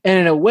 And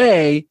in a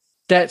way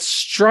that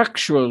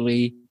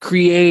structurally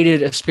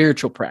created a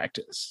spiritual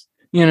practice,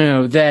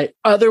 that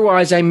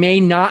otherwise I may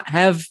not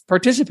have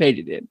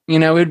participated in.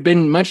 It'd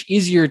been much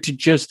easier to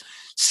just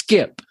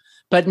skip.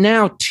 But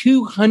now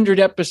 200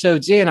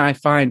 episodes in, I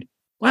find,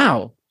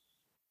 wow,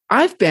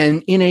 I've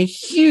been in a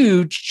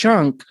huge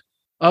chunk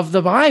of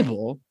the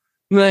Bible,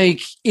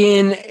 like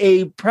in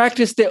a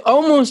practice that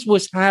almost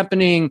was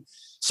happening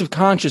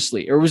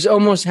subconsciously, or was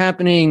almost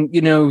happening,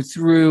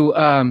 through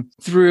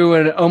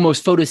an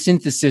almost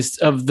photosynthesis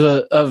of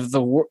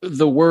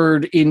the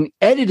word in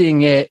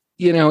editing it.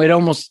 It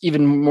almost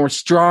even more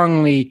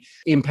strongly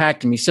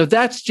impacted me. So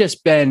that's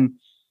just been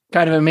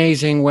kind of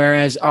amazing.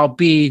 Whereas I'll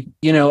be,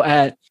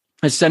 at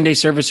a Sunday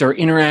service or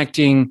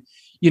interacting,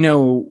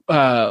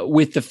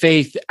 with the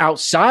faith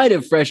outside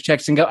of Fresh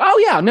Text and go, oh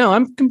yeah, no,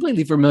 I'm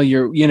completely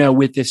familiar,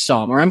 with this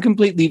Psalm, or I'm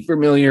completely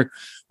familiar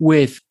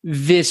with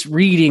this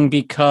reading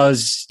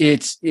because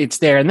it's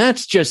there. And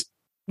that's just,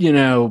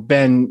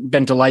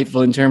 been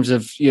delightful in terms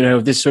of,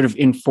 this sort of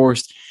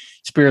enforced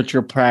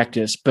spiritual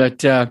practice.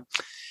 But,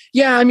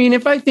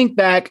 if I think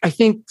back, I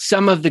think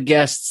some of the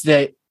guests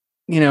that,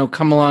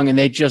 come along and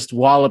they just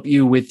wallop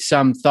you with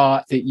some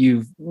thought that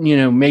you've,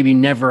 maybe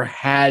never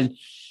had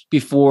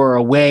before,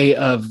 a way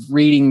of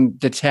reading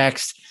the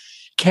text.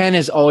 Ken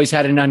has always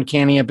had an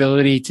uncanny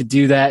ability to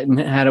do that and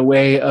had a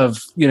way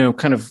of,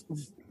 kind of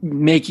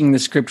making the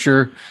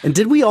scripture. And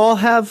did we all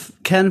have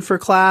Ken for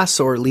class,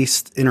 or at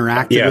least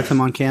interacted with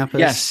him on campus?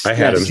 Yes. I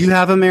had him. Do you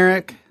have him,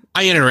 Eric?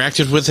 I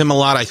interacted with him a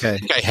lot. I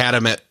think I had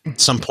him at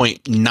some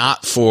point,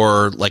 not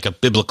for like a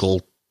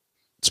biblical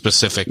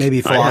specific.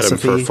 Maybe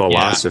philosophy. I had him for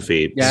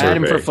philosophy. Yeah, I had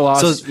him for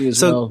philosophy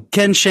as well. So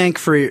Ken Schenk,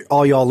 for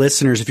all y'all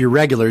listeners, if you're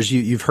regulars,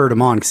 you've heard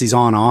him on because he's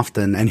on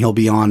often, and he'll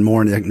be on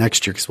more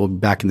next year because we'll be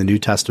back in the New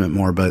Testament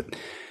more. But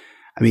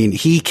I mean,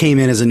 he came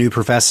in as a new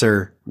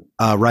professor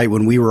right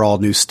when we were all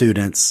new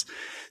students.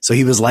 So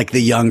he was like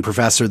the young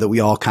professor that we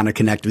all kind of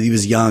connected with. He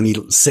was young, he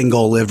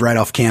single, lived right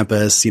off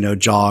campus,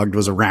 jogged,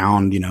 was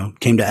around,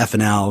 came to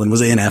FNL and was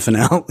in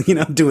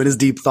FNL, doing his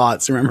deep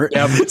thoughts, remember?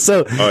 Yep.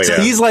 So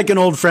he's like an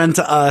old friend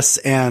to us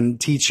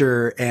and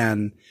teacher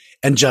and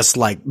just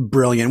like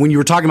brilliant. When you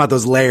were talking about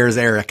those layers,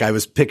 Eric, I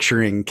was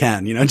picturing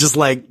Ken, just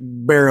like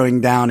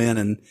burrowing down in.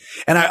 And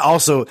I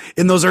also,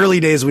 in those early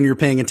days when you're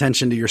paying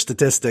attention to your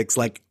statistics,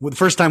 like the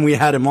first time we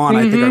had him on,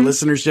 I think our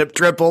listenership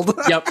tripled.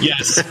 Yep.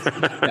 Yes.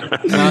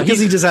 Because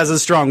he just has a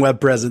strong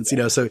web presence,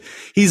 so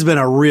he's been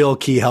a real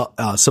key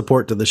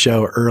support to the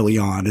show early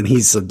on, and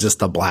he's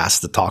just a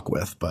blast to talk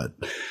with. But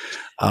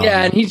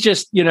and he's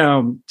just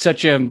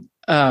such a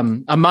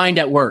mind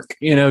at work,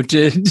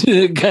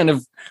 to kind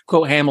of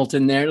quote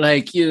Hamilton there,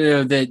 like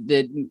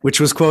that which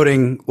was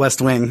quoting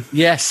West Wing.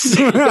 Yes.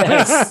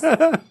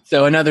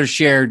 So another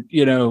shared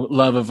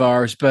love of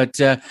ours, but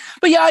yeah,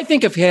 I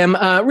think of him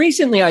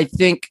recently. I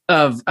think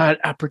of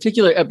a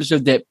particular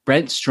episode that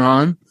Brent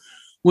Strawn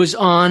was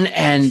on,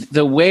 and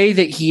the way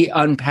that he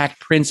unpacked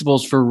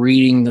principles for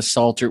reading the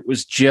Psalter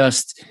was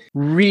just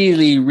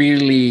really,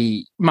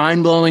 really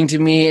mind-blowing to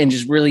me, and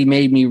just really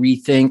made me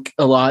rethink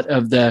a lot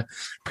of the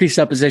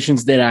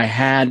presuppositions that I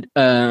had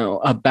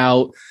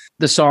about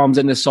the Psalms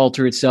and the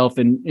Psalter itself.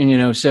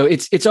 And so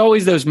it's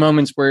always those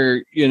moments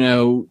where,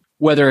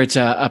 whether it's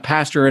a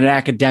pastor or an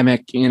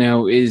academic,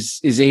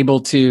 is able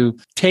to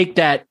take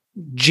that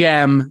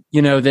gem,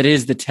 that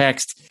is the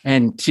text,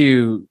 and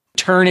to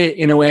turn it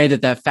in a way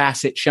that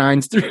facet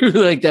shines through,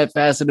 like that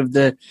facet of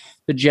the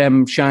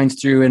gem shines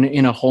through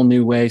in a whole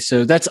new way.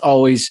 So that's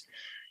always,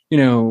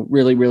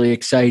 really, really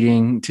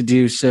exciting to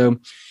do. So,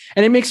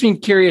 and it makes me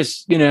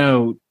curious,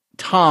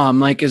 Tom,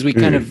 like as we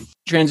kind of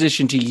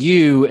transition to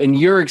you and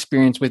your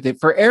experience with it.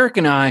 For Eric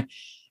and I,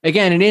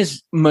 again, it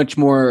is much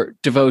more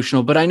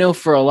devotional, but I know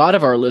for a lot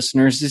of our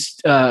listeners, it's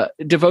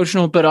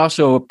devotional, but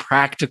also a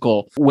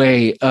practical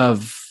way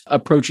of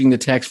approaching the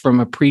text from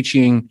a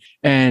preaching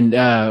and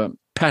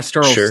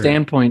pastoral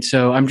standpoint.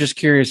 So I'm just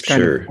curious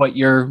kind of what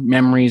your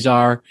memories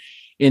are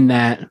in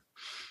that.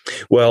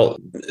 Well,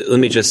 let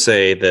me just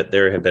say that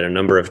there have been a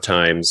number of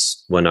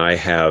times when I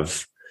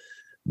have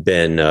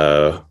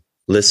been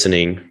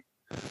listening,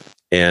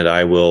 and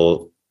I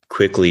will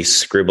quickly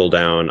scribble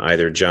down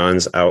either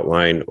John's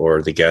outline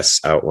or the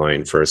guest's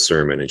outline for a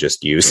sermon and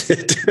just use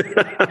it.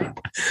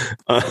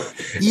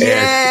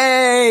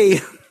 Yay!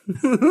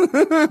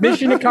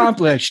 Mission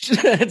accomplished.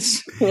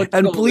 That's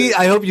and please,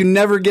 I hope you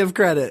never give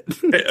credit.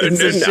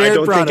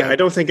 I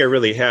don't think I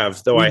really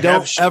have, though. I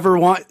don't ever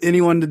want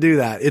anyone to do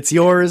that. It's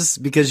yours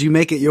because you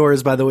make it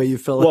yours by the way you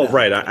fill it. Well,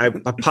 right. I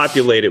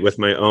populate it with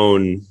my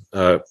own,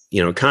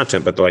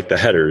 content, but like the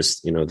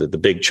headers, the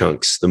big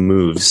chunks, the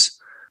moves.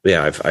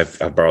 Yeah,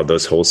 I've borrowed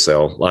those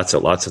wholesale lots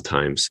of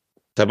times.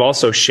 I've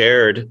also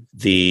shared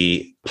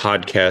the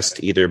podcast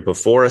either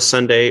before a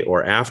Sunday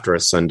or after a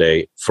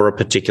Sunday for a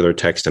particular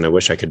text. And I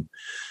wish I could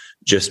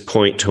just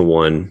point to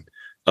one.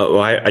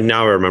 I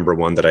now remember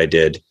one that I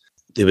did.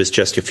 It was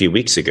just a few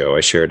weeks ago.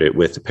 I shared it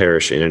with the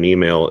parish in an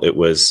email. It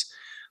was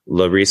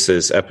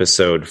Larissa's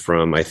episode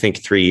from, I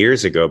think, 3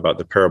 years ago about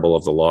the parable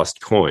of the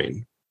lost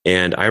coin.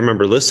 And I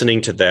remember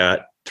listening to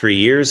that 3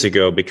 years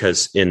ago,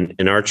 because in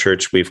our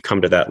church, we've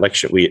come to that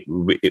lecture.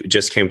 It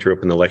just came through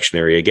up in the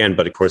lectionary again.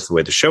 But of course, the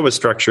way the show was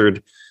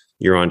structured,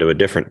 you're on to a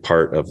different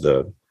part of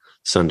the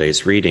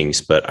Sunday's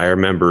readings. But I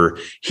remember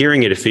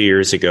hearing it a few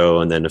years ago,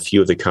 and then a few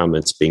of the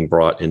comments being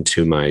brought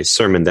into my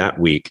sermon that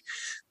week.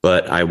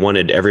 But I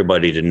wanted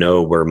everybody to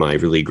know where my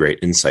really great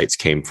insights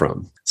came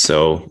from.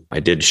 So I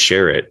did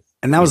share it.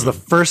 And that was the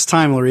first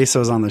time Larissa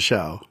was on the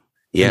show.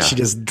 Yeah. And she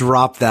just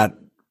dropped that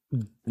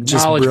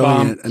just knowledge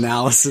brilliant bomb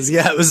analysis.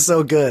 Yeah, it was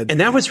so good. And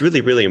that was really,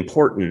 really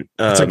important.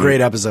 It's a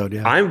great episode.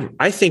 Yeah.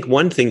 I think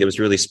one thing that was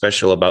really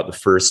special about the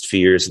first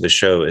few years of the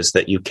show is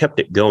that you kept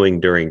it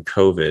going during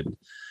COVID,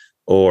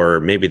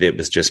 or maybe it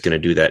was just going to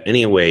do that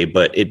anyway,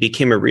 but it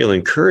became a real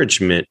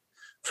encouragement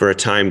for a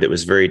time that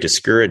was very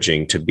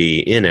discouraging to be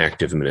in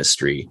active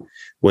ministry,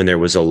 when there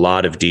was a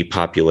lot of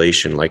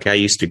depopulation. Like I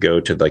used to go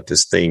to like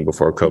this thing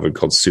before COVID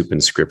called Soup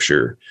and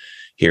Scripture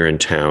here in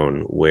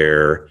town,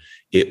 where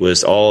it was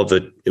sort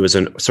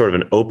of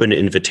an open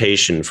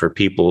invitation for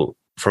people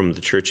from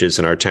the churches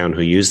in our town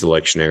who use the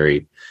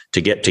lectionary to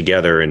get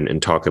together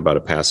and talk about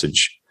a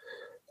passage.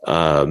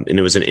 And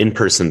it was an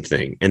in-person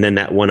thing. And then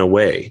that went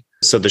away.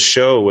 So the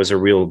show was a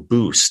real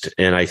boost.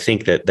 And I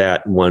think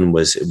that one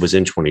was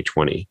in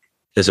 2020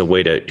 as a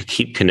way to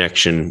keep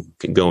connection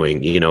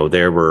going.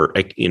 There were,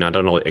 not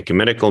only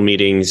ecumenical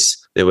meetings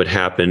that would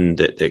happen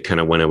that kind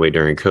of went away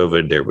during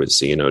COVID. There was,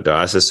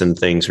 diocesan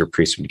things where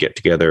priests would get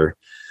together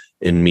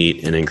and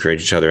meet and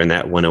encourage each other, and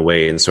that went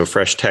away. And so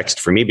Fresh Text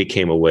for me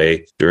became a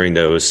way during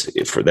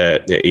for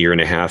that year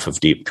and a half of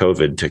deep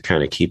COVID to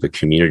kind of keep a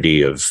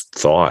community of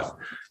thought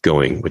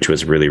going, which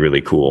was really,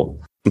 really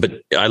cool.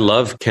 But I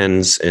love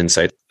Ken's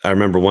insight. I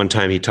remember one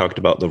time he talked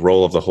about the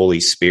role of the Holy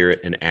Spirit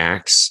in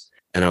Acts,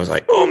 and I was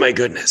like, oh my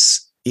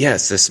goodness,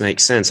 yes, this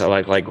makes sense. I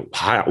like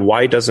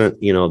why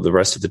doesn't the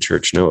rest of the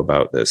church know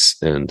about this?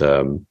 And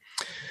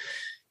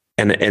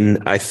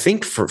I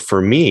think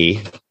for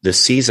me, the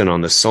season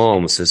on the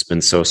Psalms has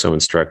been so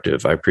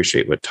instructive. I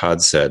appreciate what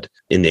Todd said.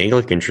 In the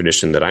Anglican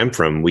tradition that I'm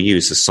from, we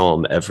use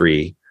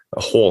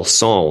a whole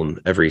psalm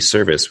every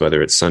service,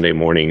 whether it's Sunday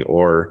morning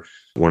or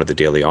one of the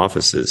daily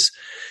offices.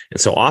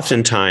 And so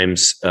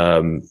oftentimes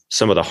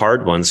some of the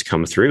hard ones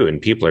come through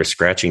and people are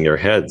scratching their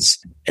heads.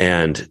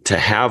 And to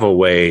have a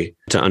way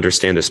to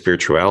understand the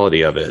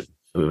spirituality of it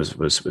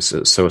was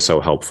so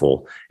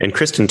helpful. And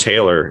Kristen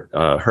Taylor,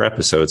 her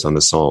episodes on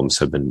the Psalms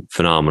have been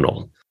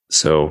phenomenal.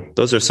 So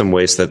those are some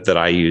ways that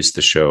I use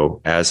the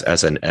show as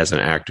an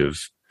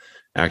active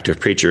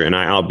preacher. And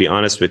I'll be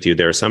honest with you,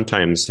 there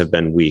sometimes have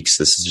been weeks,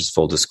 this is just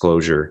full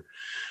disclosure,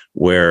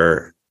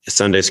 where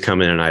Sundays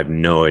come in and I have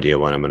no idea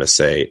what I'm going to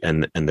say.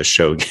 And the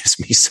show gives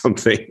me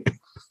something.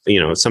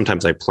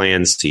 Sometimes I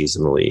plan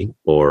seasonally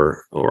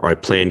or I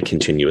plan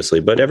continuously,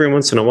 but every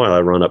once in a while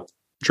I run up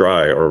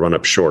dry or run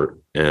up short,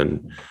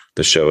 and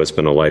the show has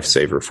been a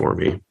lifesaver for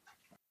me.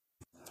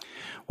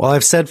 Well,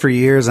 I've said for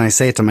years, and I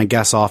say it to my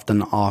guests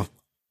often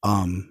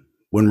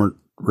when the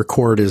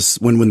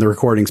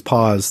recording's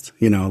paused,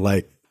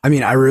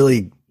 I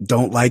really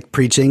don't like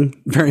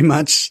preaching very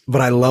much,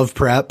 but I love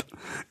prep.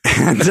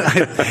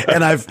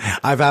 And I've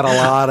had a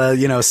lot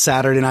of,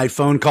 Saturday night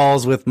phone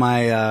calls with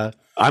my,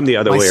 I'm the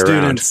other way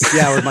students, around.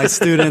 Yeah. With my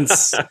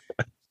students,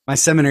 my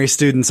seminary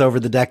students over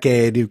the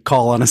decade who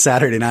call on a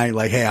Saturday night,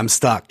 like, hey, I'm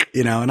stuck,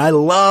 and I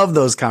love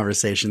those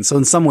conversations. So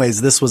in some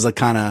ways, this was a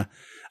kind of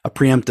a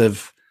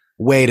preemptive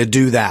way to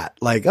do that.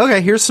 Like,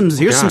 okay, here's some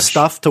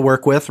stuff to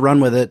work with,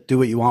 run with it, do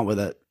what you want with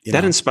it.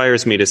 That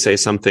inspires me to say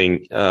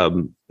something,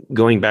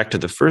 going back to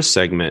the first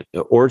segment,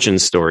 origin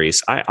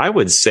stories. I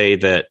would say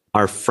that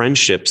our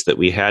friendships that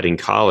we had in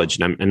college,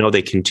 and I know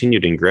they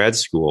continued in grad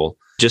school,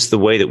 just the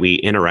way that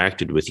we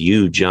interacted with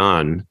you,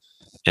 John,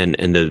 and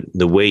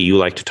the way you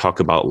like to talk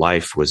about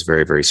life was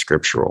very, very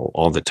scriptural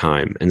all the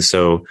time. And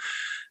so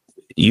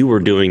you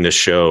were doing the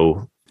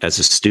show as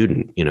a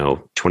student,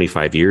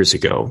 25 years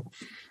ago.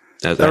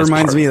 That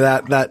reminds me of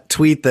that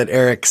tweet that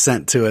Eric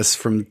sent to us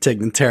from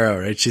Tig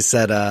Notaro, right? She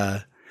said,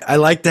 I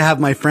like to have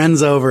my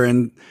friends over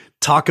and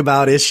talk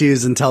about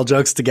issues and tell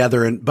jokes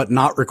together, but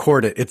not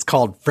record it. It's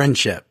called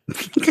friendship.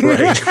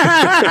 Right.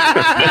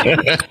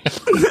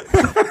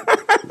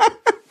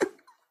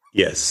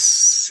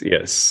 Yes.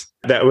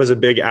 That was a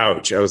big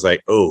ouch. I was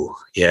like, oh,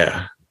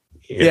 yeah.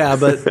 Yeah,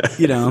 but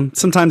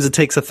sometimes it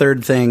takes a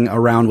third thing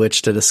around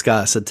which to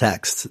discuss a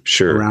text,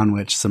 around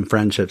which some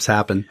friendships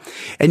happen.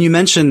 And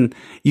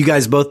you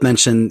guys both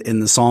mentioned in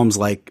the Psalms,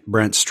 like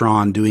Brent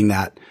Strawn doing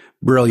that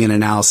brilliant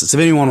analysis. If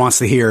anyone wants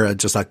to hear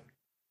just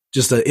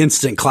an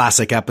instant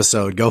classic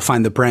episode, go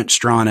find the Brent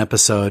Strawn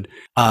episode.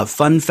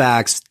 Fun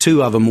facts,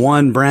 2 of them.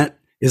 One, Brent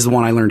is the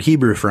one I learned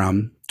Hebrew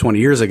from 20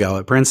 years ago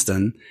at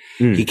Princeton.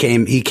 He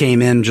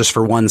came in just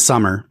for one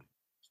summer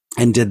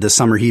and did the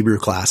summer Hebrew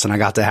class, and I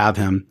got to have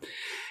him,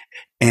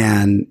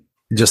 and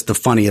just the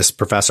funniest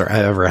professor I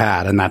ever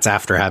had. And that's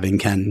after having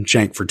Ken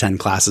Schenk for 10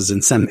 classes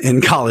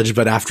in college.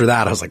 But after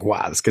that, I was like,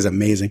 wow, this guy's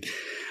amazing.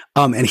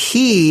 And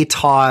he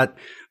taught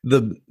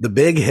the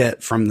big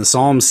hit from the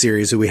Psalms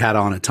series, who we had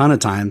on a ton of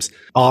times,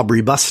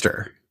 Aubrey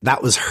Buster.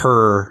 That was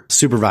her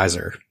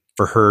supervisor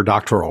for her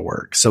doctoral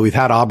work. So we've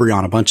had Aubrey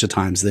on a bunch of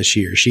times this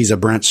year. She's a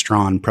Brent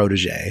Strawn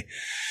protege.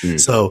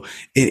 So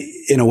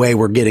in a way,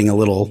 we're getting a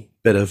little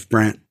bit of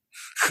Brent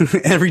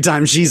every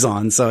time she's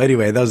on. So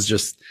anyway, that was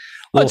just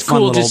it's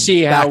cool to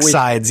see how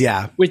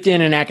within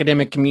an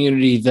academic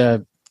community,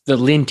 the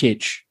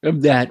lineage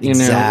of that,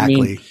 exactly.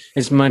 I mean,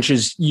 as much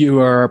as you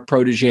are a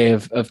protege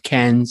of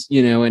Ken's,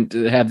 and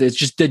to have it's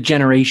just the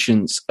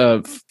generations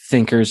of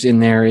thinkers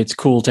in there. It's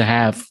cool to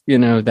have,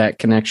 that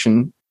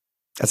connection.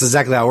 That's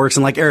exactly how it works.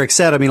 And like Eric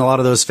said, I mean, a lot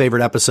of those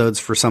favorite episodes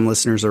for some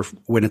listeners are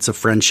when it's a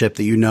friendship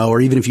that or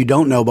even if you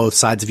don't know both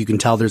sides, if you can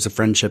tell there's a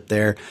friendship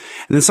there.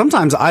 And then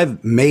sometimes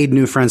I've made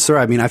new friends through.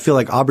 I mean, I feel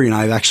like Aubrey and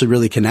I have actually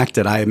really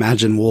connected. I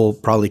imagine we'll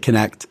probably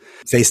connect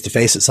face to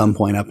face at some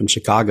point up in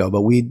Chicago,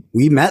 but we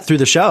met through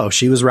the show.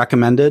 She was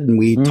recommended and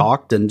we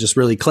talked and just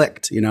really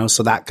clicked,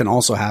 so that can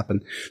also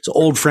happen. So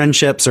old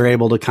friendships are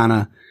able to kind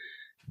of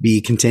be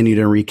continued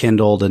and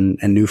rekindled and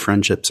new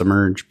friendships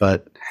emerge.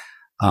 But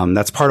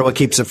that's part of what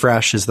keeps it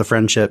fresh is the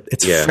friendship.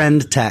 It's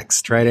friend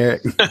text, right,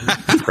 Eric?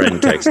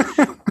 Friend text.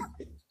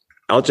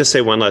 I'll just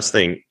say one last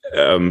thing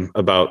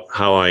about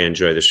how I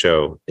enjoy the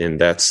show. And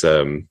that's,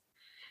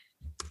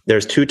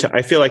 there's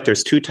I feel like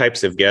there's 2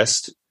 types of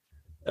guests.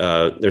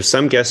 There's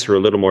some guests who are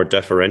a little more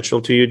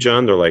deferential to you,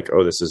 John. They're like,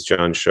 oh, this is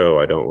John's show.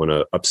 I don't want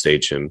to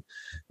upstage him.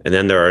 And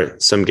then there are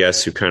some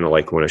guests who kind of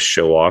like want to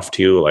show off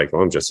to you, like,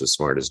 oh, I'm just as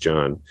smart as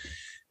John.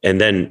 And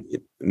then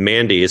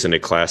Mandy is in a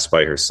class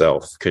by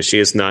herself because she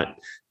is not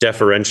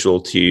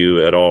deferential to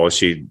you at all.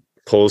 She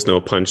pulls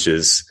no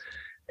punches.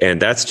 And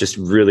that's just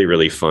really,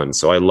 really fun.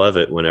 So I love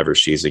it whenever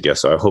she's a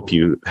guest. So I hope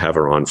you have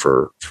her on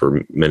for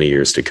many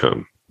years to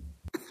come.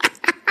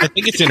 I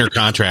think it's in her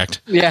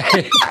contract. Yeah.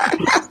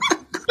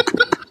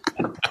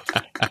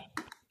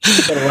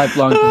 A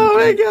lifelong oh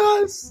my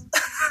gosh.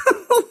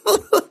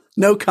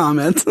 No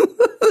comment.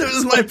 It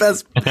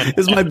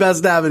was my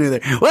best avenue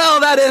there. Well,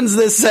 that ends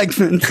this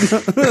segment.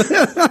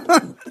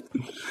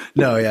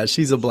 No, yeah,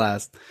 she's a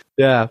blast.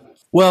 Yeah.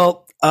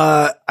 Well,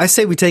 I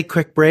say we take a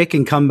quick break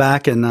and come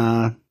back and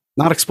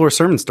not explore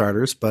sermon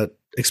starters, but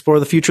explore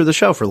the future of the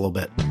show for a little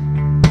bit.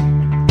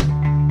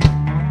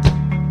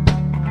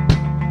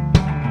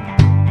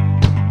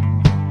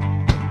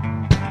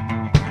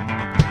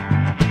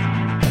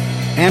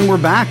 And we're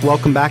back.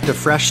 Welcome back to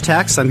Fresh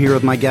Text. I'm here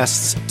with my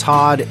guests,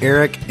 Todd,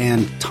 Eric,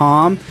 and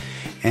Tom.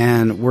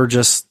 And we're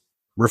just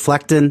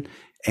reflecting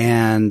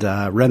and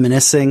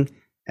reminiscing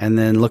and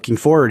then looking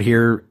forward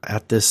here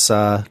at this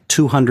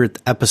 200th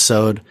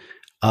episode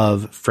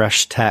of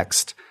Fresh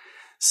Text.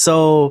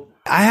 So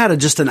I had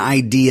just an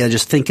idea,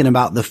 just thinking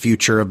about the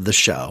future of the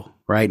show.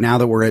 Right now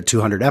that we're at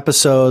 200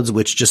 episodes,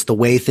 which just the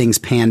way things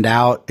panned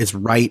out is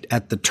right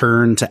at the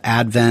turn to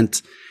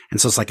Advent. And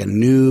so it's like a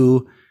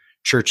new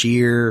church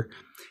year.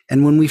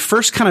 And when we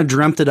first kind of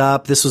dreamt it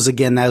up, this was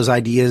again, those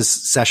ideas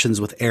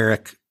sessions with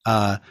Eric,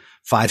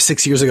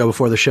 5-6 years ago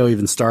before the show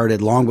even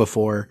started, long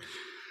before,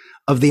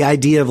 of the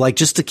idea of like,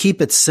 just to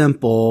keep it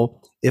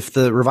simple, if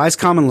the Revised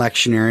Common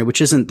Lectionary,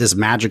 which isn't this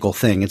magical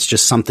thing, it's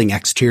just something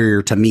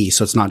exterior to me.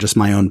 So it's not just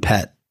my own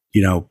pet,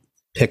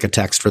 pick a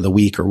text for the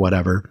week or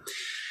whatever.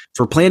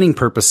 For planning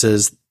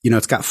purposes,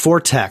 it's got 4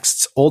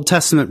 texts, Old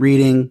Testament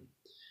reading,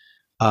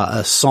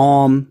 a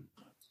Psalm,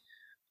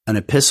 an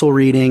epistle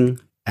reading,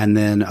 and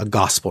then a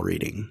gospel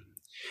reading.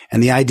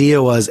 And the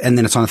idea was, and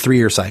then it's on a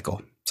 3-year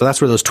cycle. So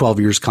that's where those 12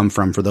 years come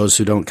from for those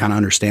who don't kind of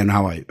understand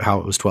how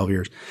it was 12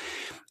 years.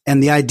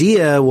 And the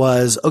idea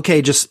was,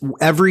 okay, just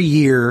every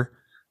year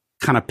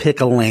kind of pick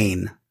a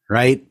lane,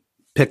 right?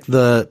 Pick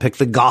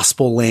the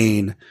gospel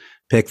lane,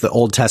 pick the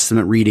Old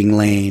Testament reading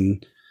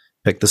lane,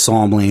 pick the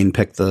Psalm lane,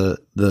 pick the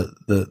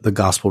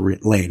gospel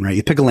lane, right?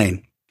 You pick a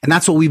lane. And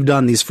that's what we've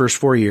done these first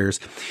 4 years.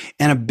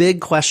 And a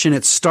big question,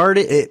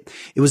 it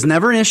was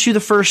never an issue the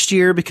first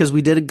year because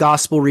we did a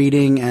gospel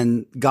reading,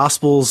 and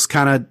gospels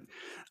have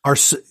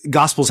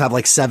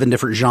like 7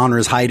 different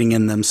genres hiding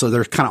in them. So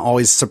they're kind of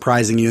always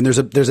surprising you. And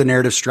there's a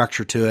narrative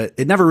structure to it.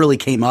 It never really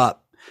came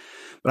up.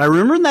 But I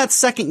remember in that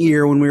second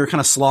year when we were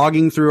kind of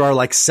slogging through our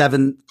like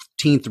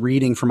 17th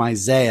reading from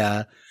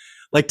Isaiah,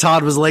 like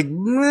Todd was like,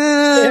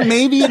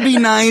 maybe it'd be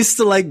nice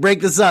to like break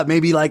this up.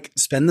 Maybe like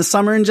spend the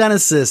summer in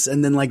Genesis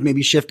and then like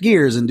maybe shift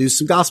gears and do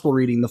some gospel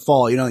reading in the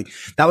fall. Like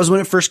that was when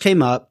it first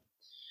came up.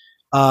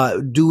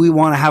 Do we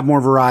want to have more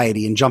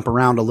variety and jump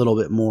around a little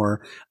bit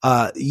more?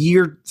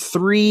 Year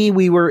 3,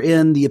 we were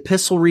in the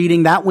epistle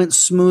reading. That went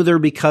smoother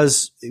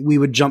because we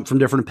would jump from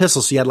different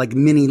epistles. So you had like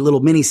little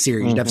mini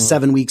series. You'd have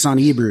 7 weeks on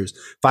Hebrews,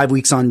 5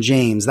 weeks on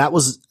James. That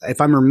was, if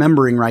I'm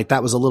remembering right,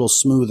 that was a little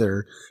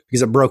smoother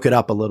because it broke it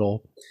up a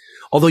little.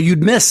 Although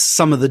you'd miss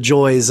some of the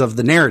joys of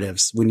the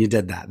narratives when you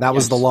did that. That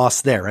was the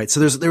loss there, right? So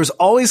there was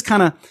always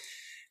kind of,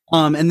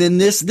 and then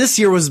this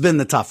year has been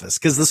the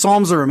toughest because the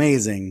Psalms are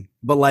amazing.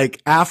 But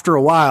like after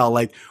a while,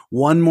 like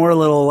one more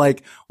little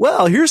like,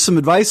 well, here's some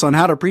advice on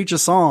how to preach a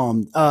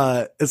Psalm.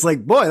 It's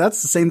like, boy,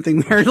 that's the same thing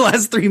we heard the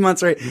last 3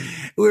 months, right?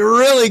 We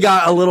really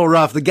got a little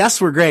rough. The guests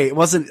were great. It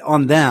wasn't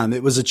on them.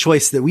 It was a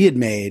choice that we had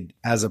made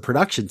as a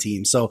production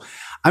team. So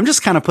I'm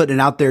just kind of putting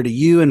it out there to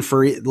you and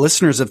for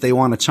listeners, if they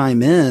want to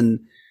chime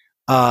in,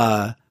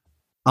 to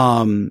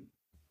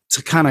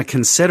kind of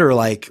consider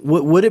like,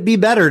 would it be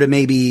better to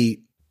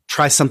maybe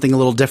try something a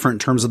little different in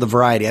terms of the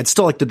variety? I'd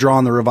still like to draw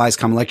on the Revised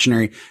Common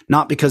Lectionary,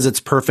 not because it's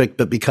perfect,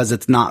 but because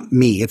it's not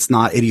me. It's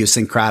not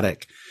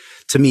idiosyncratic.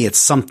 To me, it's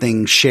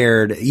something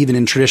shared, even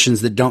in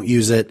traditions that don't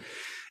use it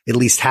at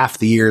least half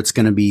the year. It's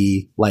going to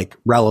be like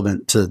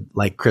relevant to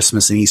like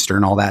Christmas and Easter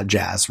and all that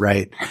jazz.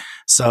 Right.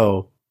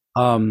 So,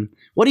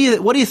 what do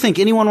you think?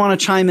 Anyone want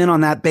to chime in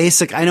on that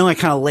basic? I know I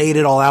kind of laid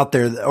it all out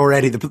there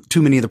already,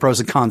 too many of the pros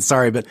and cons.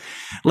 Sorry, but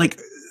like,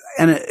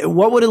 and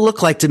what would it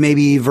look like to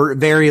maybe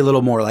vary a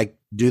little more? Like,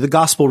 do the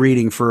gospel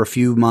reading for a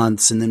few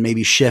months and then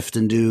maybe shift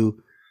and do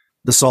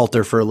the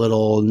Psalter for a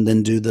little and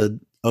then do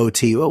the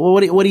OT.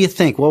 What do you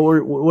think?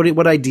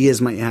 What ideas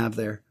might you have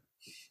there?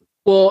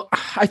 Well,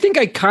 I think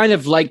I kind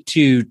of like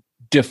to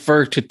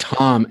defer to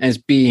Tom as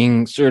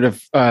being sort of,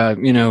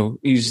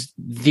 he's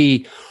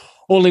the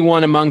only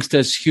one amongst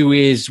us who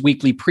is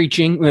weekly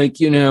preaching,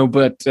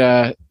 but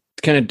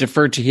kind of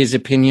defer to his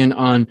opinion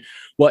on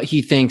what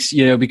he thinks,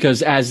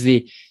 because as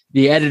the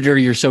editor,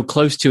 you're so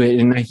close to it.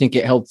 And I think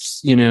it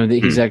helps, that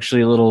he's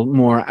actually a little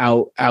more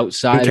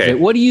outside of it.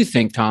 What do you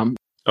think, Tom?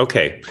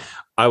 Okay.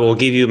 I will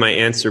give you my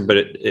answer, but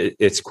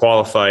it's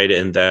qualified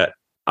in that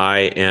I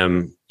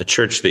am a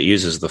church that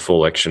uses the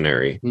full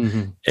lectionary.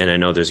 Mm-hmm. And I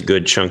know there's a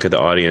good chunk of the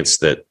audience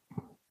that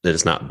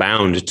is not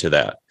bound to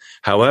that.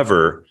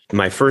 However,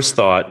 my first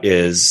thought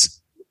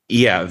is,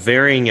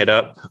 varying it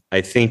up,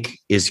 I think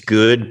is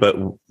good,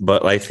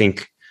 but I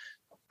think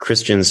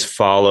Christians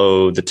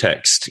follow the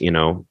text,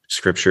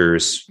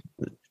 scripture's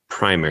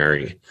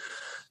primary.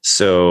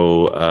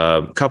 So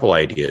a couple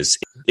ideas.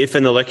 If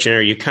in the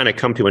lectionary you kind of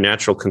come to a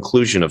natural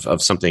conclusion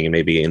of something, and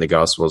maybe in the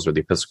Gospels or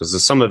the Epistles,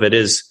 because some of it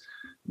is,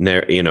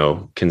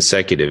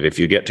 consecutive. If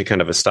you get to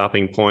kind of a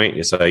stopping point,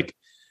 it's like,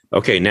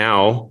 okay,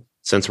 now,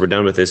 since we're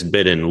done with this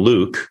bit in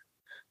Luke,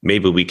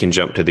 maybe we can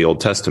jump to the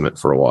Old Testament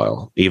for a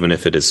while, even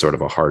if it is sort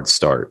of a hard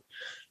start.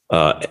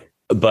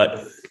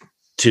 But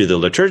to the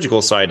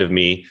liturgical side of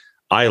me,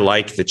 I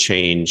like the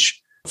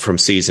change from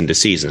season to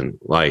season.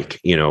 Like,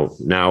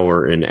 now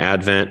we're in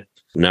Advent.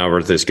 Now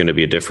there's going to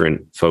be a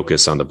different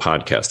focus on the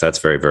podcast. That's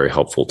very, very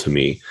helpful to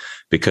me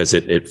because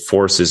it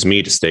forces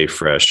me to stay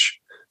fresh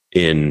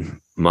in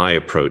my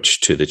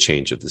approach to the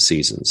change of the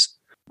seasons.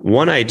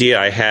 One idea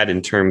I had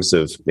in terms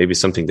of maybe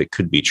something that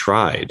could be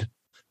tried,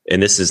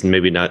 and this is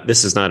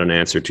not an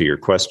answer to your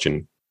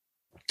question,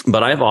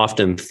 but I've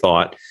often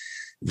thought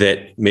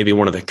that maybe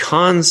one of the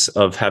cons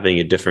of having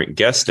a different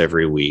guest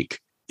every week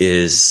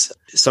is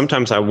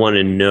sometimes I want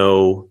to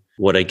know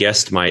what a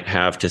guest might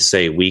have to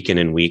say week in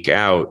and week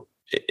out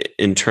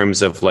in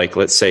terms of, like,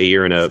 let's say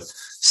you're in a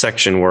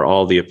section where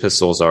all the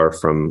epistles are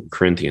from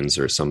Corinthians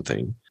or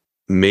something.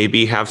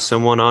 Maybe have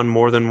someone on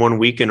more than 1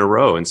 week in a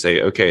row and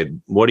say, okay,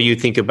 what do you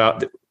think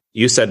about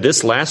you said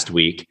this last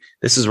week,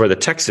 this is where the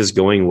text is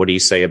going. What do you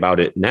say about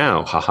it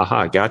now? Ha ha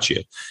ha.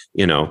 Gotcha.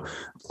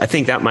 I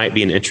think that might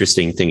be an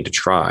interesting thing to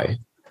try.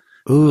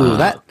 Ooh,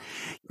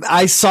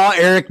 I saw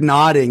Eric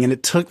nodding, and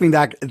it took me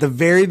back at the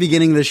very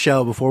beginning of the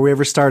show before we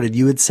ever started.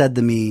 You had said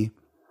to me,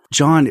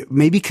 John,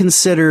 maybe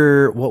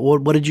consider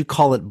what did you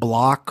call it?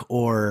 Block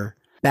or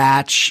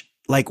batch?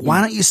 Like, why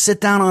don't you sit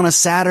down on a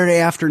Saturday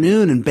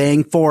afternoon and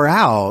bang 4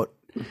 out?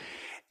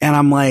 And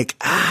I'm like,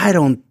 part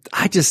of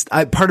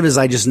it is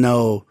I just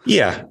know.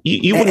 Yeah.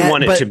 You wouldn't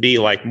want it to be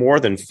like more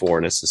than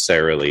 4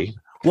 necessarily.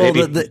 Well,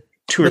 maybe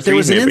 2 or 3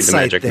 is maybe the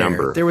magic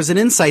number. There was an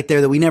insight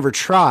there that we never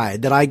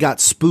tried that I got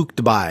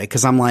spooked by.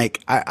 Cause I'm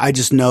like, I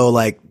just know,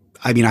 like,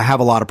 I have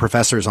a lot of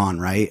professors on,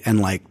 right?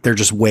 And like, they're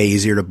just way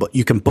easier to book.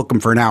 You can book them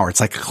for an hour. It's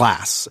like a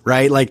class,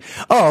 right? Like,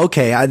 oh,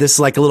 okay. This is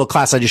like a little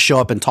class. I just show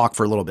up and talk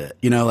for a little bit,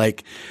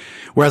 like,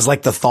 whereas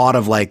like the thought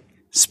of like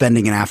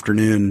spending an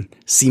afternoon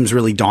seems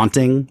really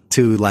daunting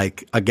to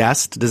like a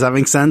guest. Does that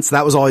make sense?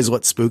 That was always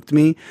what spooked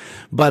me.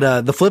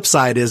 But, the flip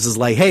side is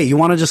like, hey, you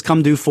want to just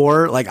come do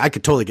 4? Like, I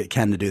could totally get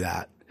Ken to do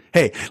that.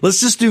 Hey,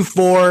 let's just do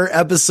 4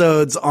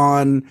 episodes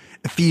on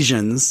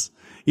Ephesians,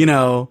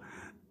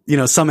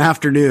 some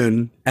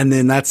afternoon, and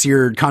then that's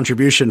your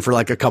contribution for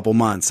like a couple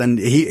months. And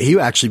he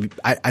actually,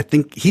 I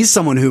think he's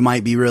someone who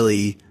might be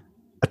really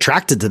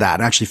attracted to that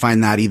and actually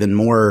find that even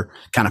more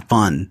kind of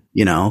fun,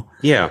 you know?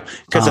 Yeah.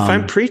 Because if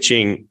I'm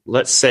preaching,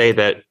 let's say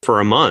that for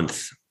a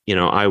month, you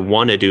know, I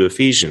want to do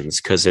Ephesians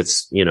because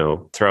it's, you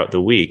know, throughout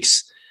the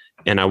weeks,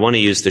 and I want to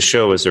use the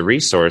show as a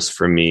resource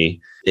for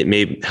me. It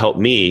may help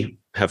me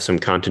have some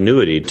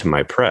continuity to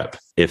my prep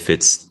if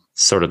it's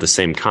sort of the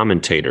same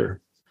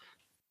commentator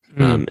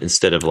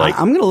instead of like.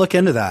 I'm going to look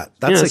into that.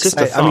 That's just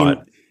a thought. I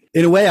mean,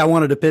 in a way, I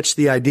wanted to pitch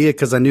the idea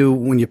because I knew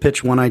when you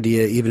pitch one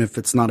idea, even if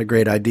it's not a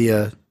great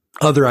idea,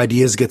 other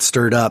ideas get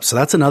stirred up. So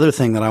that's another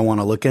thing that I want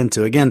to look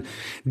into. Again,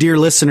 dear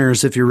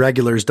listeners, if you're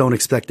regulars, don't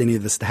expect any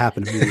of this to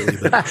happen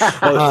immediately. But,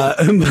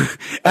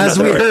 as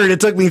we heard, it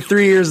took me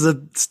 3 years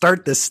to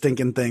start this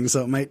stinking thing.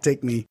 So it might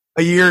take me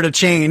a year to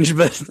change,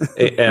 but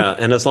yeah.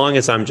 And as long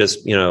as I'm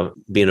just, you know,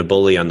 being a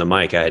bully on the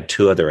mic, I had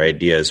two other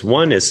ideas.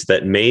 One is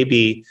that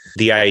maybe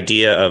the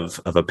idea of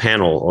a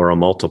panel or a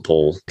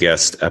multiple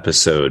guest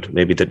episode,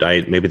 maybe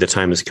the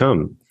time has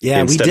come.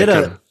 Yeah,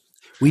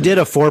 we did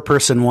a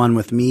 4-person one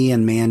with me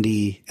and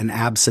Mandy and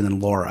Abson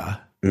and Laura.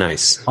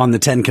 Nice. On the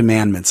 10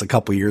 Commandments a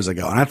couple years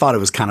ago. And I thought it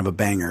was kind of a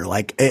banger.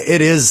 Like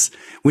it is,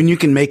 when you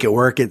can make it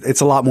work,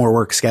 it's a lot more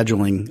work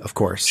scheduling, of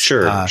course.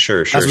 Sure.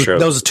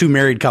 Those are two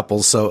married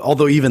couples. So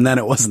although even then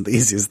it wasn't the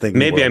easiest thing.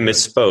 Maybe I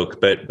misspoke,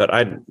 but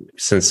I,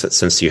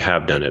 since you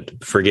have done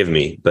it, forgive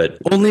me, but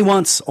only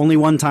one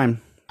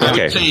time. I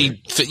would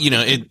say, you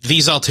know,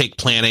 these all take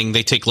planning.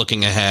 They take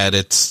looking ahead.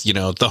 It's, you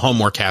know, the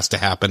homework has to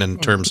happen in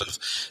terms of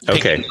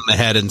picking them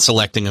ahead and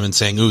selecting them and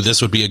saying, ooh,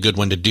 this would be a good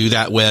one to do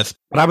that with.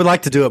 But I would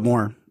like to do it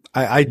more.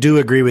 I do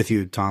agree with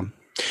you, Tom.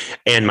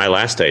 And my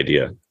last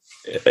idea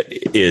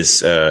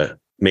is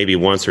maybe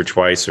once or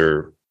twice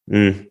or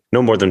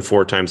no more than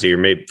 4 times a year.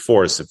 Maybe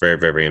 4 is very,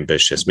 very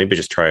ambitious. Maybe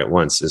just try it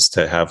once, is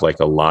to have like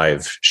a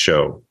live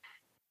show.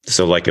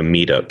 So like a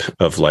meetup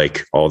of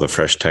like all the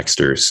fresh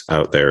texters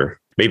out there.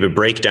 Maybe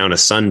break down a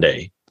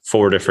Sunday,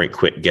 4 different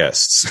quick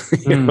guests,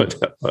 you know,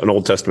 an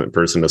Old Testament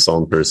person, a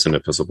Psalm person,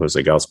 epistle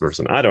person, a gospel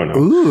person. I don't know.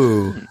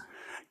 Ooh,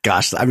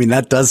 gosh. I mean,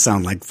 that does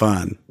sound like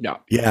fun.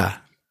 Yeah.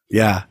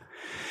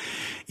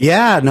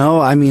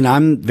 No, I mean,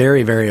 I'm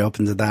very, very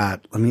open to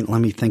that. Let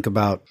me think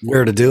about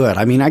where to do it.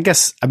 I mean,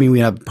 we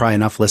have probably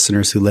enough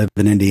listeners who live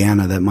in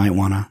Indiana that might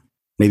want to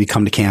maybe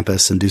come to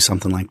campus and do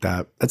something like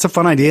that. That's a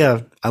fun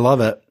idea. I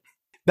love it.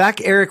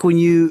 Back, Eric,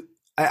 when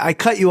I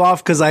cut you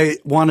off because I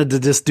wanted to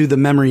just do the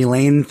memory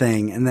lane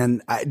thing. And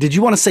then did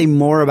you want to say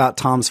more about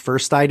Tom's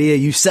first idea?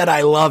 You said,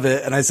 I love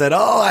it. And I said,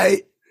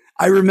 I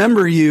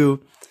remember you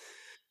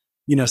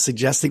know,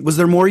 suggesting. Was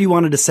there more you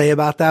wanted to say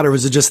about that? Or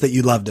was it just that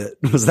you loved it?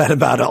 Was that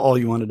about all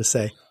you wanted to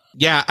say?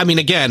 Yeah. I mean,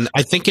 again,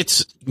 I think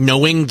it's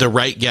knowing the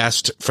right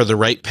guest for the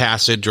right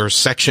passage or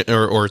section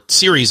or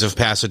series of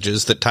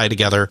passages that tie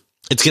together.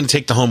 It's going to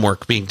take the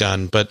homework being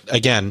done. But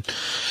again,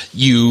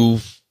 you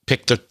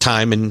pick the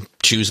time and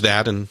choose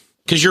that, and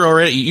because you're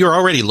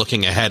already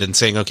looking ahead and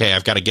saying, okay,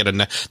 I've got to get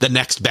the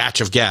next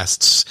batch of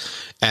guests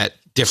at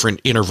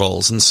different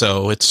intervals. And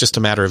so it's just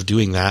a matter of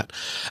doing that.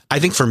 I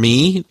think for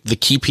me, the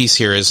key piece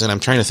here is, and I'm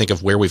trying to think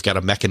of where we've got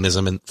a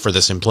mechanism for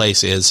this in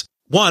place, is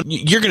 1,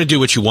 you're going to do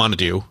what you want to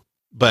do,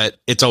 but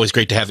it's always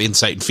great to have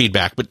insight and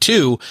feedback. But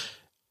 2,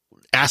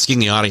 asking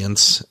the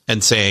audience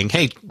and saying,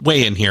 hey,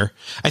 weigh in here.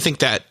 I think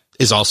that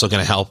is also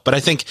going to help. But I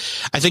think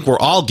we're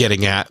all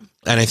getting at,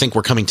 and I think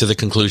we're coming to the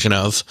conclusion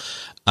of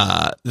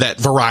that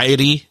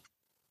variety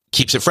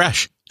keeps it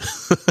fresh.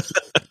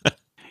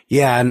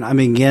 Yeah. And I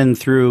mean, again,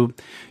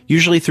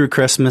 usually through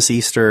Christmas,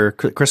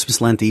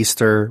 Lent,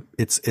 Easter,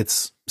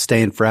 it's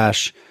staying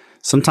fresh.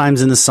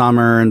 Sometimes in the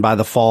summer and by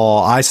the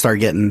fall, I start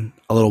getting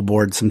a little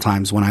bored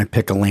sometimes when I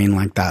pick a lane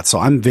like that. So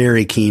I'm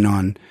very keen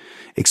on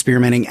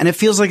experimenting, and it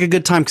feels like a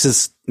good time because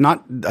it's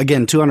not,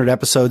 again, 200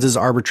 episodes is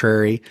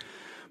arbitrary,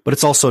 but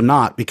it's also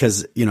not,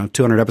 because, you know,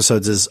 200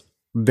 episodes is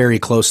very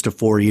close to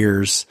 4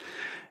 years.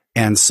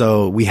 And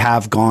so we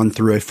have gone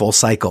through a full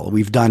cycle.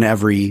 We've done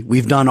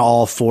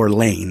all 4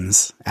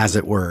 lanes, as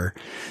it were.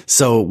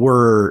 So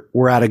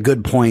we're at a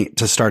good point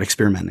to start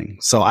experimenting.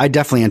 So I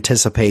definitely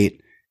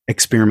anticipate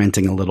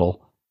experimenting a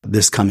little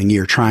this coming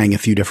year, trying a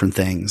few different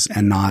things,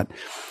 and not,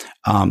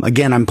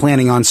 again, I'm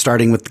planning on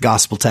starting with the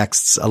gospel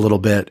texts a little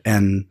bit,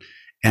 and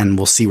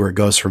we'll see where it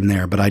goes from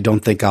there. But I don't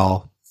think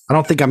I'm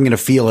going to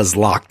feel as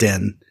locked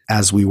in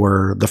as we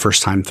were the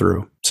first time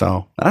through.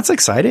 So that's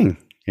exciting.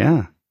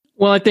 Yeah.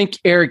 Well, I think,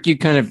 Eric, you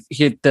kind of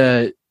hit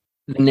the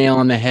nail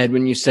on the head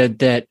when you said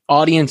that,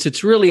 audience,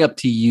 it's really up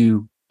to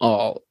you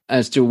all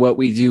as to what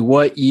we do,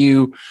 what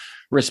you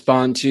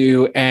respond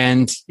to.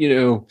 And, you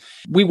know,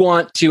 we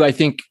want to, I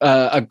think,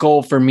 a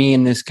goal for me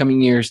in this coming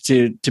years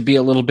to be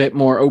a little bit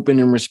more open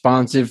and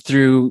responsive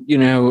through, you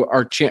know,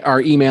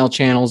 our email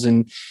channels,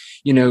 and,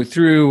 you know,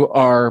 through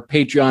our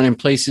Patreon and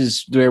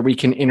places where we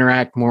can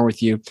interact more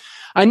with you.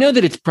 I know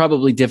that it's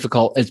probably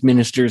difficult as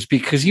ministers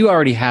because you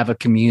already have a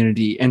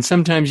community, and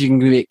sometimes you can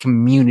get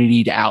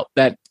communitied out.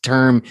 That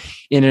term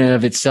in and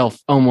of itself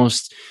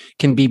almost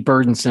can be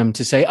burdensome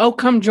to say, oh,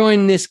 come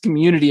join this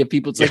community of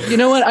people. It's like, you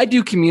know what? I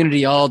do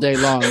community all day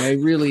long. I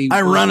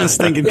run a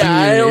stinking community.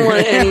 I don't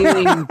want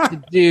anything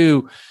to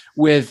do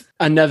with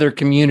another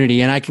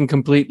community. And I can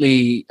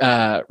completely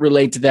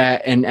relate to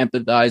that and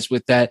empathize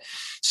with that.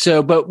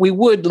 So, but we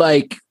would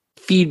like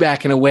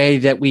feedback in a way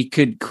that we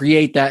could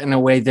create that in a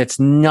way that's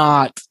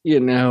not,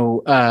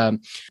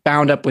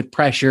 bound up with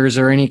pressures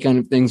or any kind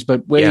of things,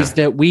 but ways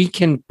that we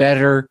can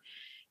better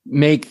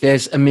make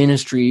this a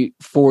ministry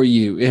for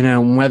you,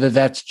 whether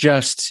that's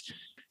just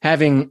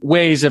having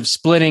ways of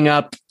splitting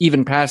up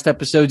even past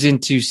episodes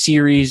into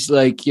series,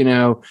 like,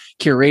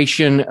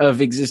 curation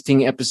of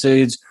existing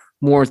episodes,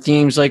 more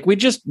themes. Like, we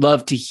just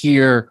love to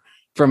hear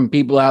from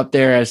people out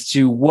there as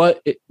to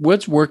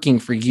what's working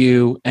for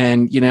you,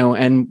 and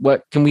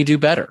what can we do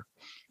better.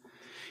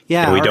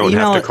 Yeah, and we don't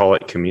have to call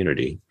it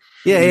community.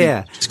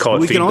 Yeah. Just call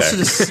it feedback. We can also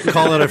just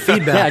call it a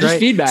feedback. Just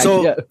feedback.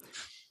 So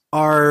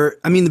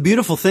the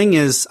beautiful thing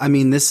is, of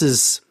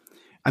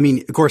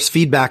course,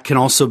 feedback can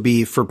also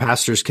be, for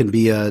pastors, can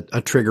be a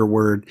trigger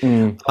word.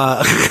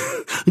 Got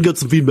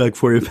some feedback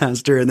for you,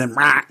 pastor. And then,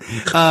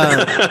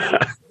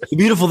 the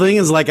beautiful thing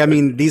is,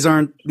 these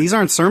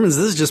aren't sermons.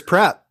 This is just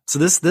prep. So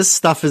this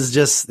stuff is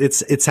just,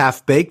 it's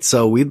half baked.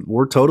 So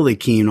we're totally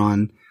keen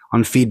on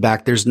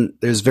feedback.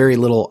 There's very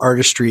little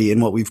artistry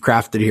in what we've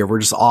crafted here. We're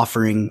just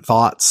offering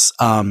thoughts,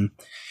 in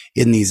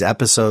these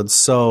episodes.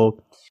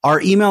 So our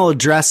email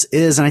address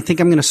is, and I think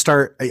I'm going to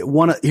start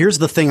here's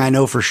the thing I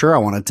know for sure I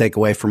want to take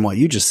away from what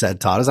you just said,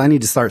 Todd, is I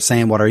need to start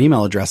saying what our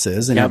email address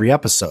is in every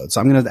episode.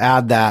 So I'm going to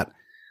add that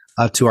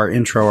to our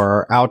intro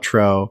or our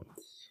outro,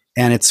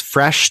 and it's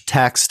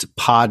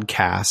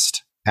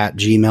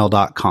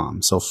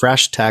freshtextpodcast@gmail.com. So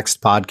fresh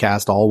text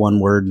podcast, all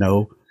one word,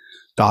 no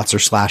dots or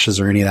slashes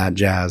or any of that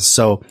jazz.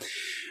 So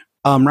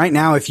right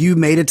now, if you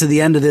made it to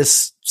the end of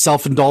this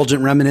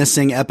self-indulgent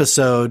reminiscing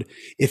episode,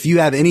 if you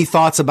have any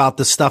thoughts about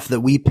the stuff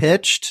that we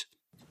pitched,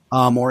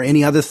 or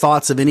any other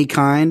thoughts of any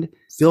kind,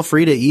 feel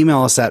free to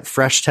email us at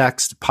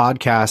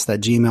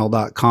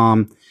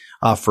freshtextpodcast@gmail.com,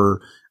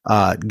 for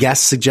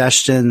guest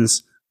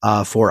suggestions,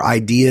 for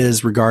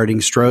ideas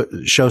regarding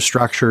show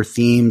structure,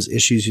 themes,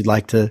 issues you'd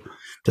like to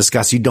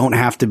discuss. You don't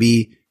have to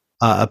be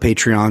a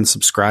Patreon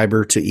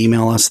subscriber to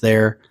email us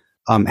there.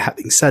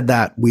 Having said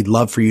that, we'd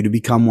love for you to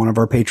become one of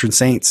our patron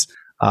saints.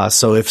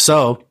 So if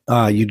so,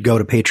 you'd go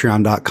to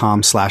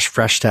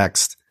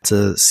patreon.com/freshtext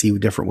to see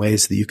different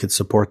ways that you could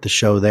support the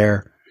show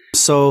there.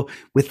 So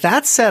with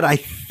that said, I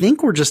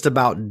think we're just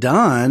about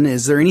done.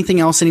 Is there anything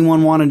else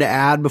anyone wanted to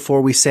add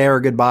before we say our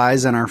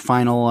goodbyes and our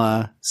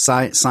final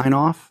sign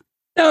off?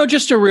 No,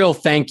 just a real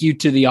thank you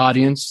to the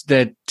audience.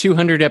 That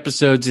 200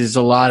 episodes is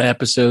a lot of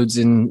episodes,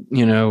 and,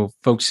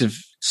 folks have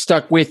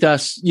stuck with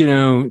us,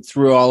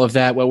 through all of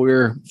that while we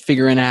were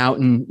figuring out.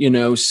 And,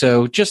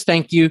 so just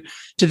thank you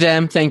to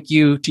them. Thank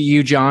you to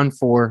you, John,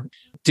 for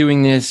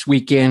doing this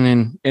week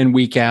in and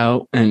week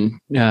out, and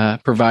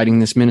providing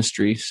this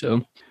ministry.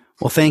 So,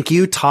 well, thank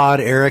you, Todd,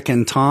 Eric,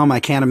 and Tom. I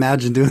can't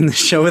imagine doing this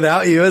show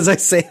without you, as I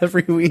say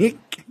every week,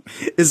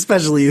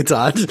 especially you,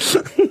 Todd.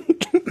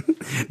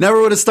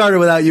 Never would have started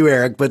without you,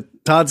 Eric, but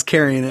Todd's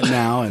carrying it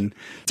now. And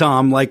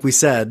Tom, like we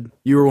said,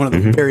 you were one of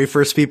the very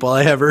first people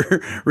I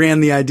ever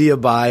ran the idea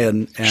by,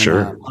 and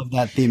sure. Love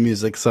that theme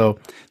music. So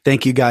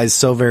thank you guys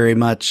so very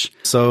much.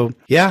 So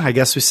yeah, I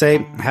guess we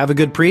say have a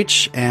good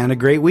preach and a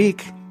great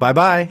week.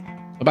 Bye-bye.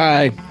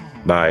 Bye-bye.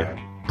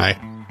 Bye.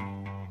 Bye.